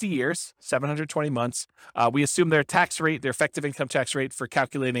 60 years, 720 months. We assume their tax rate, their effective income tax rate for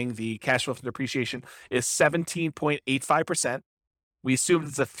calculating the cash flow from depreciation is 17.85%. We assume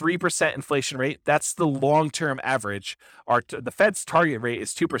it's a 3% inflation rate. That's the long-term average. The Fed's target rate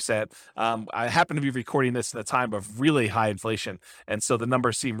is 2%. I happen to be recording this at a time of really high inflation, and so the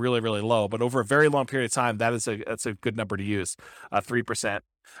numbers seem really, really low. But over a very long period of time, that's a good number to use, 3%.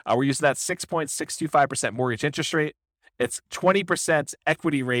 We're using that 6.625% mortgage interest rate. It's 20%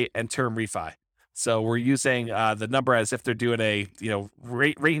 equity rate and term refi. So we're using the number as if they're doing a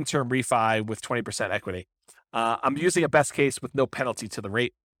rate and term refi with 20% equity. I'm using a best case with no penalty to the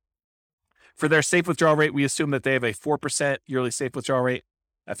rate. For their safe withdrawal rate, we assume that they have a 4% yearly safe withdrawal rate.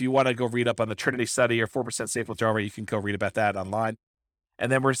 If you want to go read up on the Trinity study or 4% safe withdrawal rate, you can go read about that online.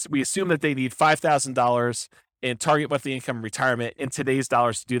 And then we assume that they need $5,000 in target monthly income retirement in today's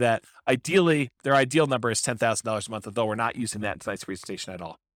dollars to do that. Ideally, their ideal number is $10,000 a month, although we're not using that in tonight's presentation at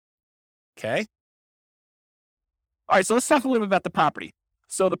all. Okay. All right, so let's talk a little bit about the property.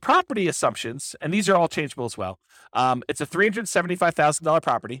 So the property assumptions, and these are all changeable as well. It's a $375,000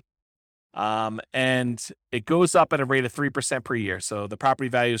 property, and it goes up at a rate of 3% per year. So the property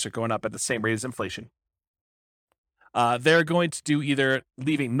values are going up at the same rate as inflation. They're going to do either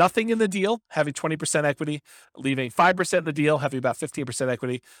leaving nothing in the deal, having 20% equity, leaving 5% in the deal, having about 15%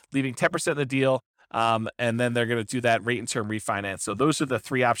 equity, leaving 10% in the deal, and then they're going to do that rate and term refinance. So those are the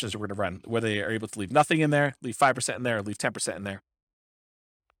three options we're going to run, whether they are able to leave nothing in there, leave 5% in there, or leave 10% in there.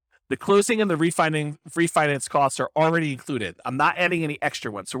 The closing and the refinance costs are already included. I'm not adding any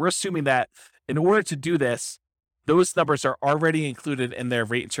extra ones. So we're assuming that in order to do this, those numbers are already included in their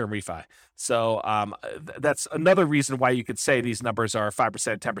rate and term refi. So that's another reason why you could say these numbers are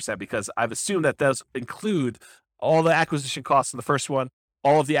 5%, 10%, because I've assumed that those include all the acquisition costs in the first one,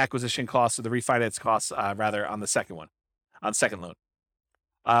 all of the acquisition costs or the refinance costs, on the second one, on second loan.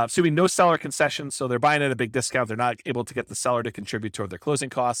 Assuming no seller concessions, so they're buying at a big discount. They're not able to get the seller to contribute toward their closing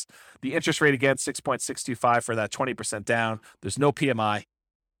costs. The interest rate, again, 6.625 for that 20% down. There's no PMI.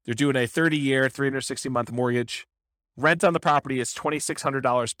 They're doing a 30-year, 360-month mortgage. Rent on the property is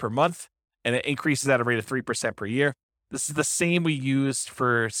 $2,600 per month, and it increases at a rate of 3% per year. This is the same we used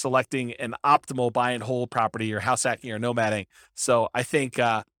for selecting an optimal buy and hold property or house hacking or nomading. So I think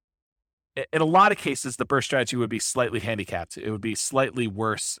in a lot of cases, the BRRRR strategy would be slightly handicapped. It would be slightly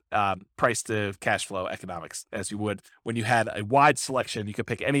worse price to cash flow economics, as you would when you had a wide selection. You could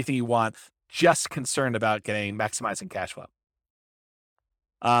pick anything you want, just concerned about maximizing cash flow.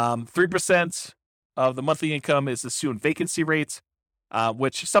 3% of the monthly income is assumed vacancy rates,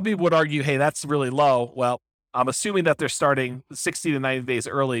 which some people would argue, hey, that's really low. Well, I'm assuming that they're starting 60 to 90 days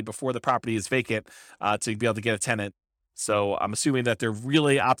early before the property is vacant to be able to get a tenant. So I'm assuming that they're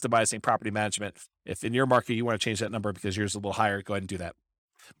really optimizing property management. If in your market you want to change that number because yours is a little higher, go ahead and do that.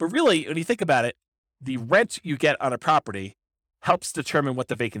 But really, when you think about it, the rent you get on a property helps determine what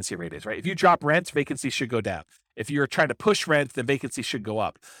the vacancy rate is, right? If you drop rent, vacancy should go down. If you're trying to push rent, then vacancy should go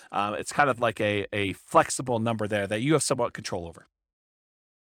up. It's kind of like a flexible number there that you have somewhat control over.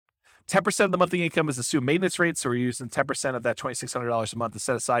 10% of the monthly income is assumed maintenance rate. So we're using 10% of that $2,600 a month to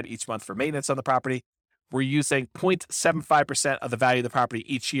set aside each month for maintenance on the property. We're using 0.75% of the value of the property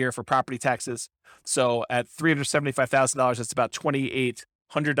each year for property taxes. So at $375,000, it's about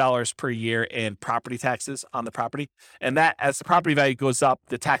 $2,800 per year in property taxes on the property. And that, as the property value goes up,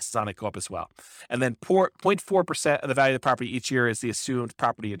 the taxes on it go up as well. And then 0.4% of the value of the property each year is the assumed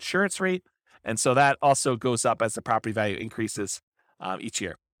property insurance rate. And so that also goes up as the property value increases each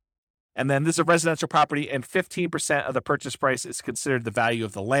year. And then this is a residential property, and 15% of the purchase price is considered the value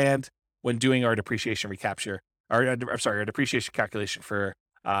of the land when doing our depreciation recapture, our depreciation calculation for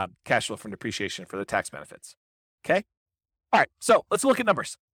cash flow from depreciation for the tax benefits. Okay? All right, so let's look at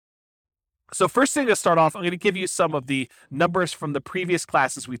numbers. So first thing to start off, I'm going to give you some of the numbers from the previous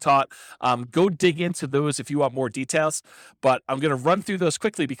classes we taught. Go dig into those if you want more details, but I'm going to run through those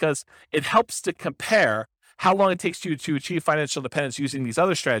quickly because it helps to compare how long it takes you to achieve financial independence using these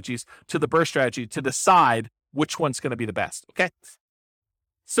other strategies to the BRRRR strategy to decide which one's going to be the best, okay?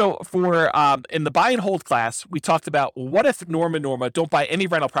 So for in the buy and hold class, we talked about what if Norm and Norma don't buy any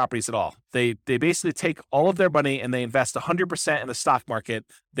rental properties at all? They basically take all of their money and they invest 100% in the stock market.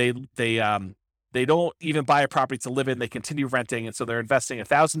 They don't even buy a property to live in. They continue renting, and so they're investing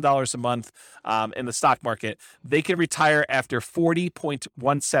 $1,000 a month in the stock market. They can retire after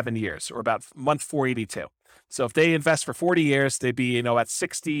 40.17 years, or about month 482. So if they invest for 40 years, they'd be, at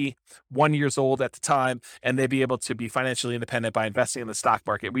 61 years old at the time, and they'd be able to be financially independent by investing in the stock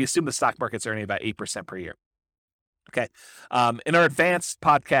market. We assume the stock market's earning about 8% per year. Okay. In our advanced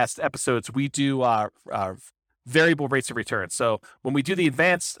podcast episodes, we do variable rates of return. So when we do the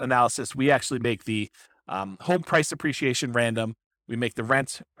advanced analysis, we actually make the home price appreciation random. We make the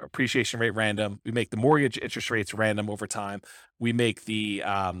rent appreciation rate random. We make the mortgage interest rates random over time. We make the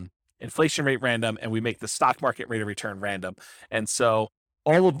inflation rate random, and we make the stock market rate of return random. And so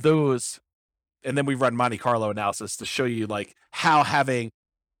all of those, and then we run Monte Carlo analysis to show you like how having,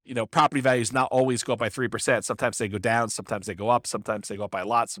 property values not always go up by 3%. Sometimes they go down, sometimes they go up, sometimes they go up by a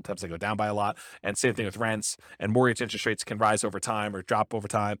lot, sometimes they go down by a lot. And same thing with rents, and mortgage interest rates can rise over time or drop over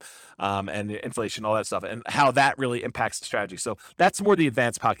time, and inflation, all that stuff, and how that really impacts the strategy. So that's more the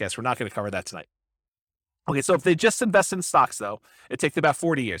advanced podcast. We're not going to cover that tonight. Okay, so if they just invest in stocks, though, it takes about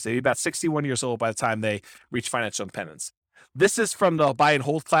 40 years. They'd be about 61 years old by the time they reach financial independence. This is from the buy and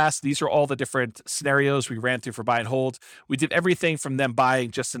hold class. These are all the different scenarios we ran through for buy and hold. We did everything from them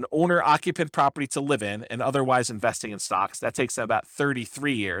buying just an owner-occupant property to live in and otherwise investing in stocks. That takes them about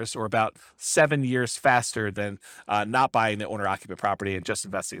 33 years, or about 7 years faster than not buying the owner-occupant property and just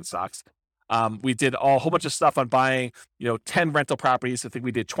investing in stocks. We did a whole bunch of stuff on buying, 10 rental properties. I think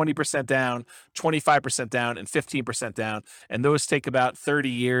we did 20% down, 25% down, and 15% down. And those take about 30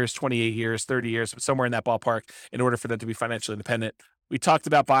 years, 28 years, 30 years, somewhere in that ballpark, in order for them to be financially independent. We talked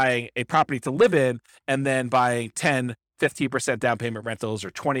about buying a property to live in and then buying 10, 15% down payment rentals, or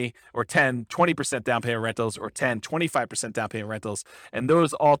 20% down payment rentals, or 25% down payment rentals. And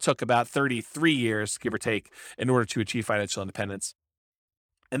those all took about 33 years, give or take, in order to achieve financial independence.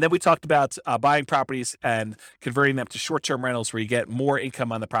 And then we talked about buying properties and converting them to short-term rentals where you get more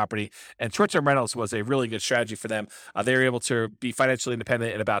income on the property. And short-term rentals was a really good strategy for them. They were able to be financially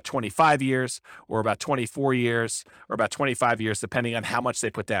independent in about 25 years, or about 24 years, or about 25 years, depending on how much they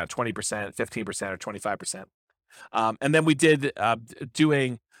put down, 20%, 15%, or 25%. And then we did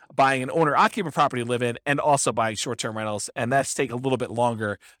buying an owner-occupant property to live in and also buying short-term rentals. And that's take a little bit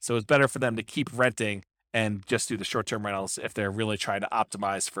longer. So it's better for them to keep renting and just do the short-term rentals if they're really trying to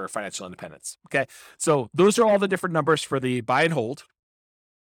optimize for financial independence. Okay, so those are all the different numbers for the buy and hold.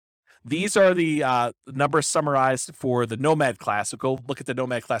 These are the numbers summarized for the Nomad class. So go look at the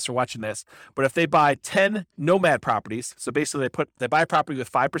Nomad class for watching this. But if they buy 10 Nomad properties, so basically they buy a property with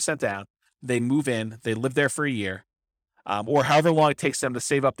 5% down, they move in, they live there for a year, or however long it takes them to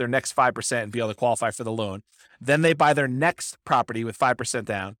save up their next 5% and be able to qualify for the loan. Then they buy their next property with 5%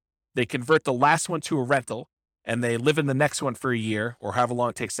 down. They convert the last one to a rental, and they live in the next one for a year, or however long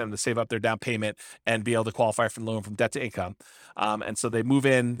it takes them to save up their down payment and be able to qualify for the loan from debt to income. And so they move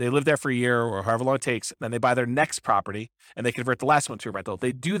in, they live there for a year, or however long it takes. Then they buy their next property, and they convert the last one to a rental.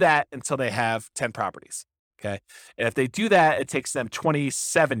 They do that until they have 10 properties. Okay. And if they do that, it takes them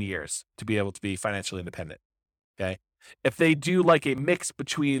 27 years to be able to be financially independent. Okay. If they do like a mix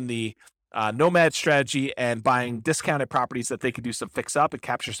between the Nomad strategy and buying discounted properties that they can do some fix up and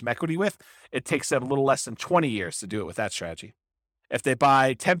capture some equity with, it takes them a little less than 20 years to do it with that strategy. If they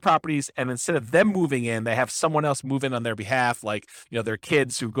buy 10 properties and instead of them moving in, they have someone else move in on their behalf, like, their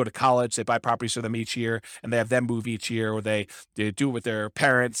kids who go to college, they buy properties for them each year and they have them move each year, or they do it with their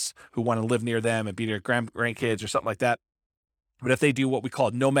parents who want to live near them and be their grandkids or something like that. But if they do what we call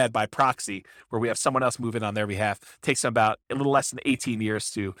Nomad by proxy, where we have someone else move in on their behalf, it takes them about a little less than 18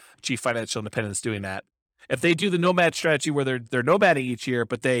 years to achieve financial independence doing that. If they do the Nomad strategy where they're nomading each year,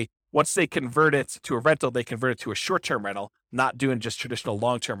 but once they convert it to a rental, they convert it to a short-term rental, not doing just traditional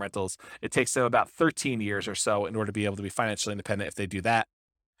long-term rentals, it takes them about 13 years or so in order to be able to be financially independent if they do that.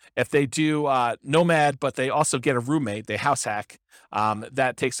 If they do Nomad, but they also get a roommate, they house hack,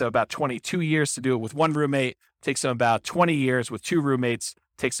 that takes them about 22 years to do it with one roommate, takes them about 20 years with two roommates,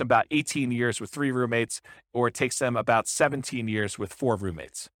 takes them about 18 years with three roommates, or it takes them about 17 years with four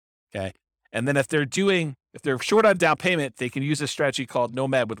roommates. Okay. And then if they're short on down payment, they can use a strategy called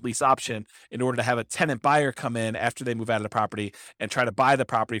Nomad with lease option in order to have a tenant buyer come in after they move out of the property and try to buy the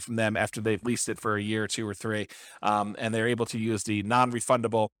property from them after they've leased it for a year or two or three. And they're able to use the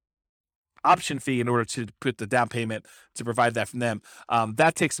non-refundable option fee in order to put the down payment to provide that from them.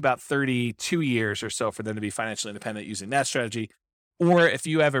 That takes about 32 years or so for them to be financially independent using that strategy. Or if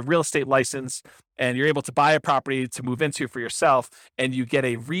you have a real estate license and you're able to buy a property to move into for yourself and you get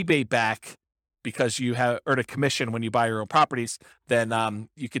a rebate back because you have earned a commission when you buy your own properties, then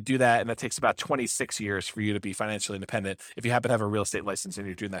you could do that. And that takes about 26 years for you to be financially independent if you happen to have a real estate license and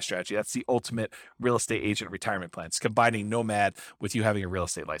you're doing that strategy. That's the ultimate real estate agent retirement plan. It's combining Nomad with you having a real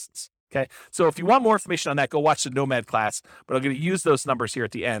estate license. Okay. So if you want more information on that, go watch the Nomad class, but I'm going to use those numbers here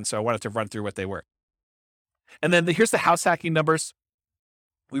at the end. So I wanted to run through what they were. And then here's the house hacking numbers.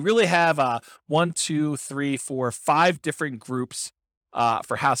 We really have 5 different groups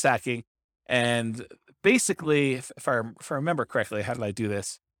for house hacking. And basically, if I remember correctly, how did I do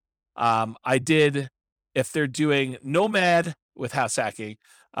this? I did, if they're doing Nomad with house hacking,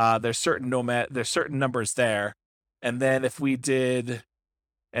 there's certain numbers there. And then if we did,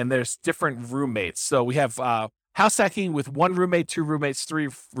 and there's different roommates. So we have house hacking with 1 roommate, 2 roommates, 3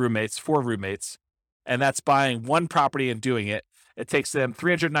 roommates, 4 roommates. And that's buying one property and doing it. It takes them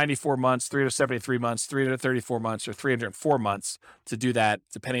 394 months, 373 months, 334 months, or 304 months to do that,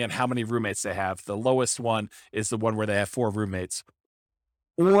 depending on how many roommates they have. The lowest one is the one where they have 4 roommates.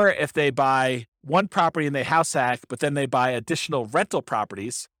 Or if they buy one property and they house hack, but then they buy additional rental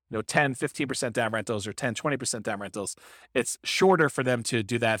properties, 10, 15% down rentals or 10, 20% down rentals, it's shorter for them to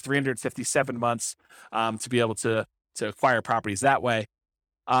do that, 357 months to be able to acquire properties that way.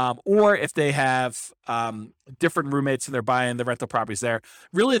 Or if they have different roommates and they're buying the rental properties there,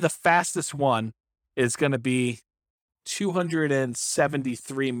 really the fastest one is going to be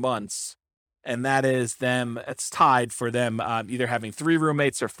 273 months. And that is it's tied for them either having 3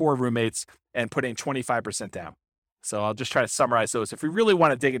 roommates or 4 roommates and putting 25% down. So I'll just try to summarize those. If we really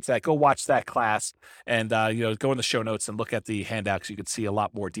want to dig into that, go watch that class and go in the show notes and look at the handouts. You can see a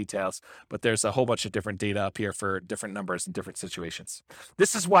lot more details, but there's a whole bunch of different data up here for different numbers and different situations.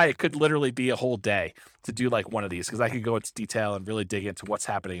 This is why it could literally be a whole day to do like one of these, because I could go into detail and really dig into what's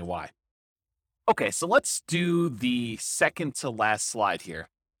happening and why. Okay, so let's do the second to last slide here.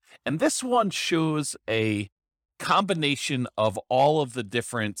 And this one shows a combination of all of the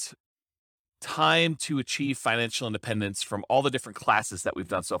different time to achieve financial independence from all the different classes that we've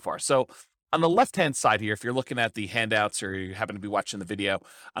done so far. So on the left-hand side here, if you're looking at the handouts or you happen to be watching the video,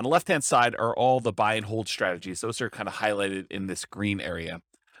 on the left-hand side are all the buy and hold strategies. Those are kind of highlighted in this green area.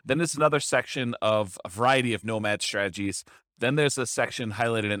 Then there's another section of a variety of Nomad strategies. Then there's a section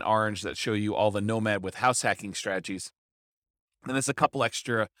highlighted in orange that show you all the Nomad with house hacking strategies. Then there's a couple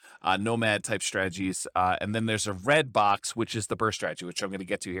extra Nomad type strategies. And then there's a red box, which is the BRRRR strategy, which I'm going to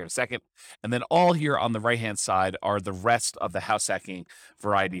get to here in a second. And then all here on the right-hand side are the rest of the house hacking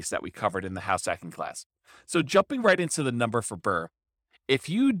varieties that we covered in the house hacking class. So jumping right into the number for BRRRR, if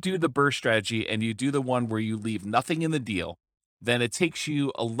you do the BRRRR strategy and you do the one where you leave nothing in the deal, then it takes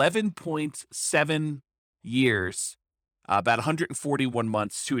you 11.7 years, about 141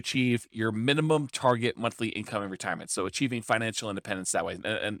 months to achieve your minimum target monthly income in retirement. So achieving financial independence that way.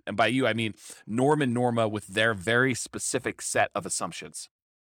 And by you, I mean Norm and Norma with their very specific set of assumptions.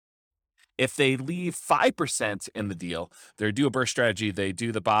 If they leave 5% in the deal, they do a BRRRR strategy, they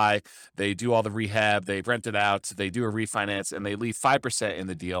do the buy, they do all the rehab, they rent it out, they do a refinance, and they leave 5% in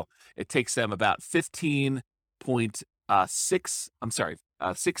the deal, it takes them about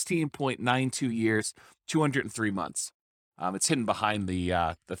 16.92 years, 203 months. It's hidden behind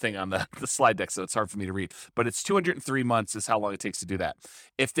the thing on the slide deck, so it's hard for me to read. But it's 203 months is how long it takes to do that.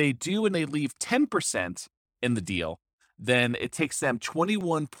 If they do and they leave 10% in the deal, then it takes them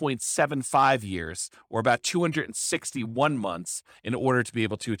 21.75 years, or about 261 months, in order to be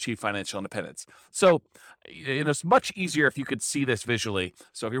able to achieve financial independence. So it's much easier if you could see this visually.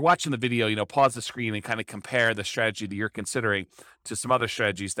 So if you're watching the video, pause the screen and kind of compare the strategy that you're considering to some other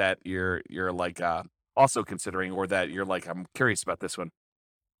strategies that you're like also considering, or that you're like, I'm curious about this one.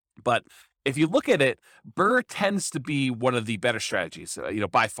 But if you look at it, BRRRR tends to be one of the better strategies,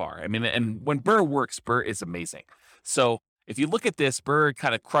 by far. I mean, and when BRRRR works, BRRRR is amazing. So if you look at this, BRRRR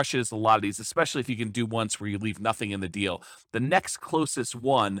kind of crushes a lot of these, especially if you can do ones where you leave nothing in the deal. The next closest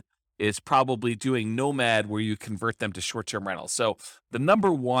one is probably doing Nomad, where you convert them to short-term rentals. So the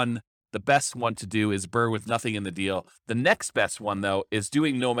number one, the best one to do is BRRRR with nothing in the deal. The next best one, though, is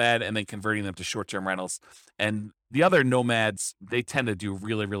doing Nomad and then converting them to short-term rentals. And the other Nomads, they tend to do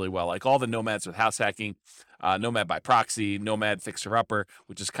really, really well. Like all the Nomads with house hacking, Nomad by proxy, Nomad fixer-upper,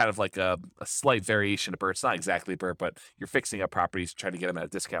 which is kind of like a slight variation of BRRRR. It's not exactly BRRRR, but you're fixing up properties, trying to get them at a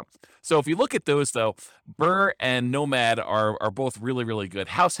discount. So if you look at those, though, BRRRR and Nomad are both really, really good.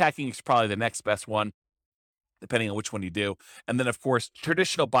 House hacking is probably the next best one. depending on which one you do. And then, of course,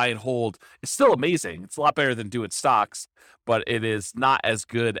 traditional buy and hold is still amazing. It's a lot better than doing stocks, but it is not as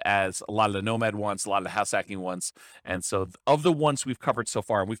good as a lot of the nomad ones, a lot of the house hacking ones. And so of the ones we've covered so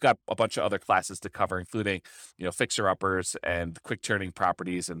far, and we've got a bunch of other classes to cover, including, fixer uppers and quick turning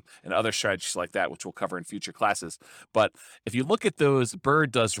properties and other strategies like that, which we'll cover in future classes. But if you look at those,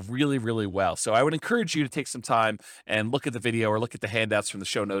 BRRRR does really, really well. So I would encourage you to take some time and look at the video or look at the handouts from the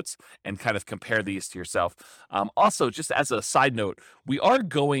show notes and kind of compare these to yourself. Also, just as a side note, we are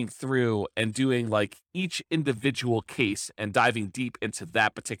going through and doing like each individual case and diving deep into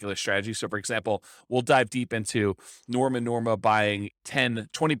that particular strategy. So, for example, we'll dive deep into Norma buying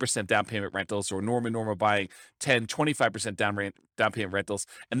 20% down payment rentals, or Norma buying 25% down payment rentals.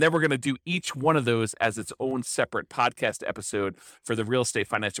 And then we're going to do each one of those as its own separate podcast episode for the Real Estate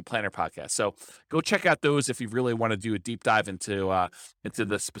Financial Planner podcast. So go check out those if you really want to do a deep dive into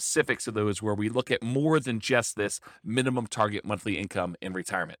the specifics of those, where we look at more than just this minimum target monthly income in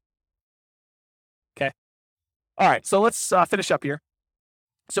retirement. Okay. All right. So let's finish up here.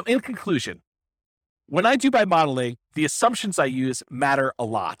 So in conclusion, when I do my modeling, the assumptions I use matter a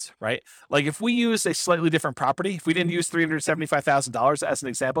lot, right? Like if we use a slightly different property, if we didn't use $375,000 as an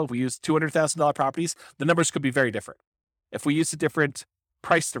example, if we use $200,000 properties, the numbers could be very different. If we use a different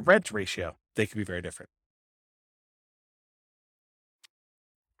price to rent ratio, they could be very different.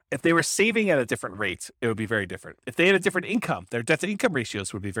 If they were saving at a different rate, it would be very different. If they had a different income, their debt to income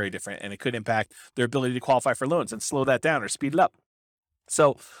ratios would be very different, and it could impact their ability to qualify for loans and slow that down or speed it up.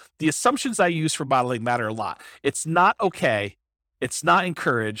 So the assumptions I use for modeling matter a lot. It's not okay. It's not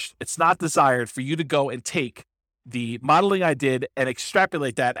encouraged. It's not desired for you to go and take the modeling I did and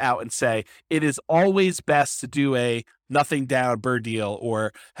extrapolate that out and say, it is always best to do a nothing down BRRRR deal,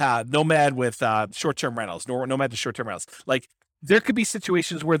 or nomad with short-term rentals, nomad to short-term rentals. Like, there could be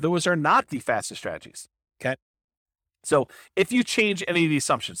situations where those are not the fastest strategies. Okay. So if you change any of the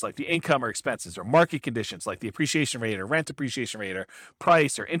assumptions, like the income or expenses or market conditions, like the appreciation rate or rent appreciation rate or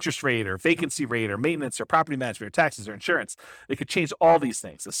price or interest rate or vacancy rate or maintenance or property management or taxes or insurance, it could change all these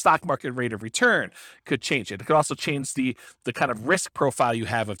things. The stock market rate of return could change it. It could also change the kind of risk profile you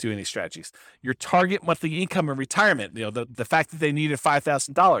have of doing these strategies. Your target monthly income in retirement, the fact that they needed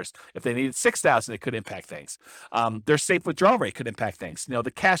 $5,000, if they needed $6,000, it could impact things. Their safe withdrawal rate could impact things.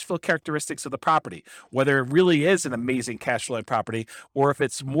 The cash flow characteristics of the property, whether it really is an amazing cash flowing property, or if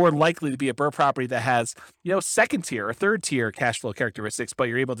it's more likely to be a BRRRR property that has, second tier or third tier cash flow characteristics, but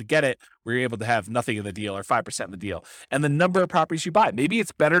you're able to get it where you're able to have nothing in the deal or 5% in the deal. And the number of properties you buy. Maybe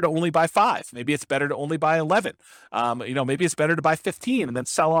it's better to only buy 5. Maybe it's better to only buy 11. Maybe it's better to buy 15 and then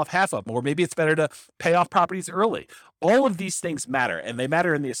sell off half of them, or maybe it's better to pay off properties early. All of these things matter, and they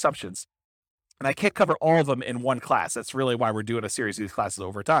matter in the assumptions. And I can't cover all of them in one class. That's really why we're doing a series of these classes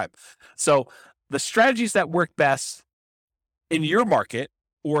over time. So the strategies that work best in your market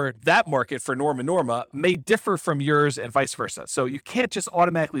or that market for Norma may differ from yours and vice versa. So you can't just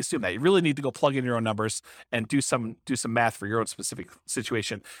automatically assume that. You really need to go plug in your own numbers and do some math for your own specific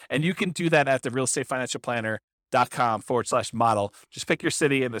situation. And you can do that at the realestatefinancialplanner.com/model. Just pick your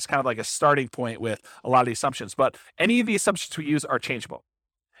city, and it's kind of like a starting point with a lot of the assumptions. But any of the assumptions we use are changeable.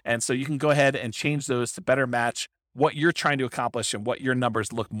 And so you can go ahead and change those to better match what you're trying to accomplish and what your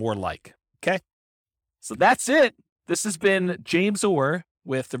numbers look more like. Okay? So that's it. This has been James Orr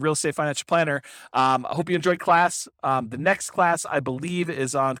with the Real Estate Financial Planner. I hope you enjoyed class. The next class, I believe,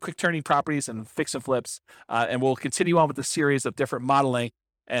 is on quick turning properties and fix and flips. And we'll continue on with the series of different modeling.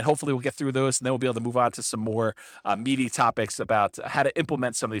 And hopefully we'll get through those, and then we'll be able to move on to some more meaty topics about how to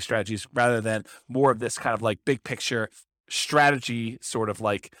implement some of these strategies, rather than more of this kind of like big picture strategy sort of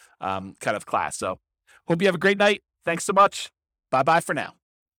like kind of class. So hope you have a great night. Thanks so much. Bye-bye for now.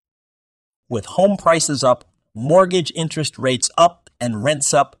 With home prices up, mortgage interest rates up, and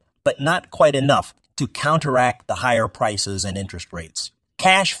rents up, but not quite enough to counteract the higher prices and interest rates.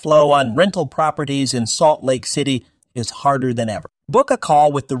 Cash flow on rental properties in Salt Lake City is harder than ever. Book a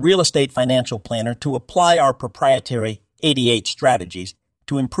call with the Real Estate Financial Planner to apply our proprietary 88 strategies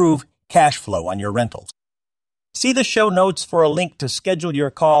to improve cash flow on your rentals. See the show notes for a link to schedule your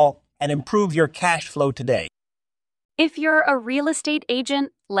call and improve your cash flow today. If you're a real estate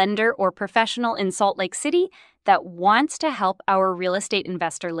agent, lender, or professional in Salt Lake City that wants to help our real estate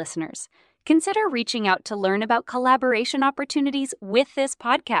investor listeners, consider reaching out to learn about collaboration opportunities with this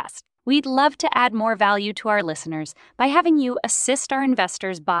podcast. We'd love to add more value to our listeners by having you assist our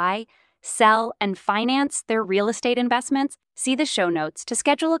investors buy, sell, and finance their real estate investments. See the show notes to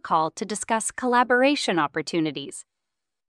schedule a call to discuss collaboration opportunities.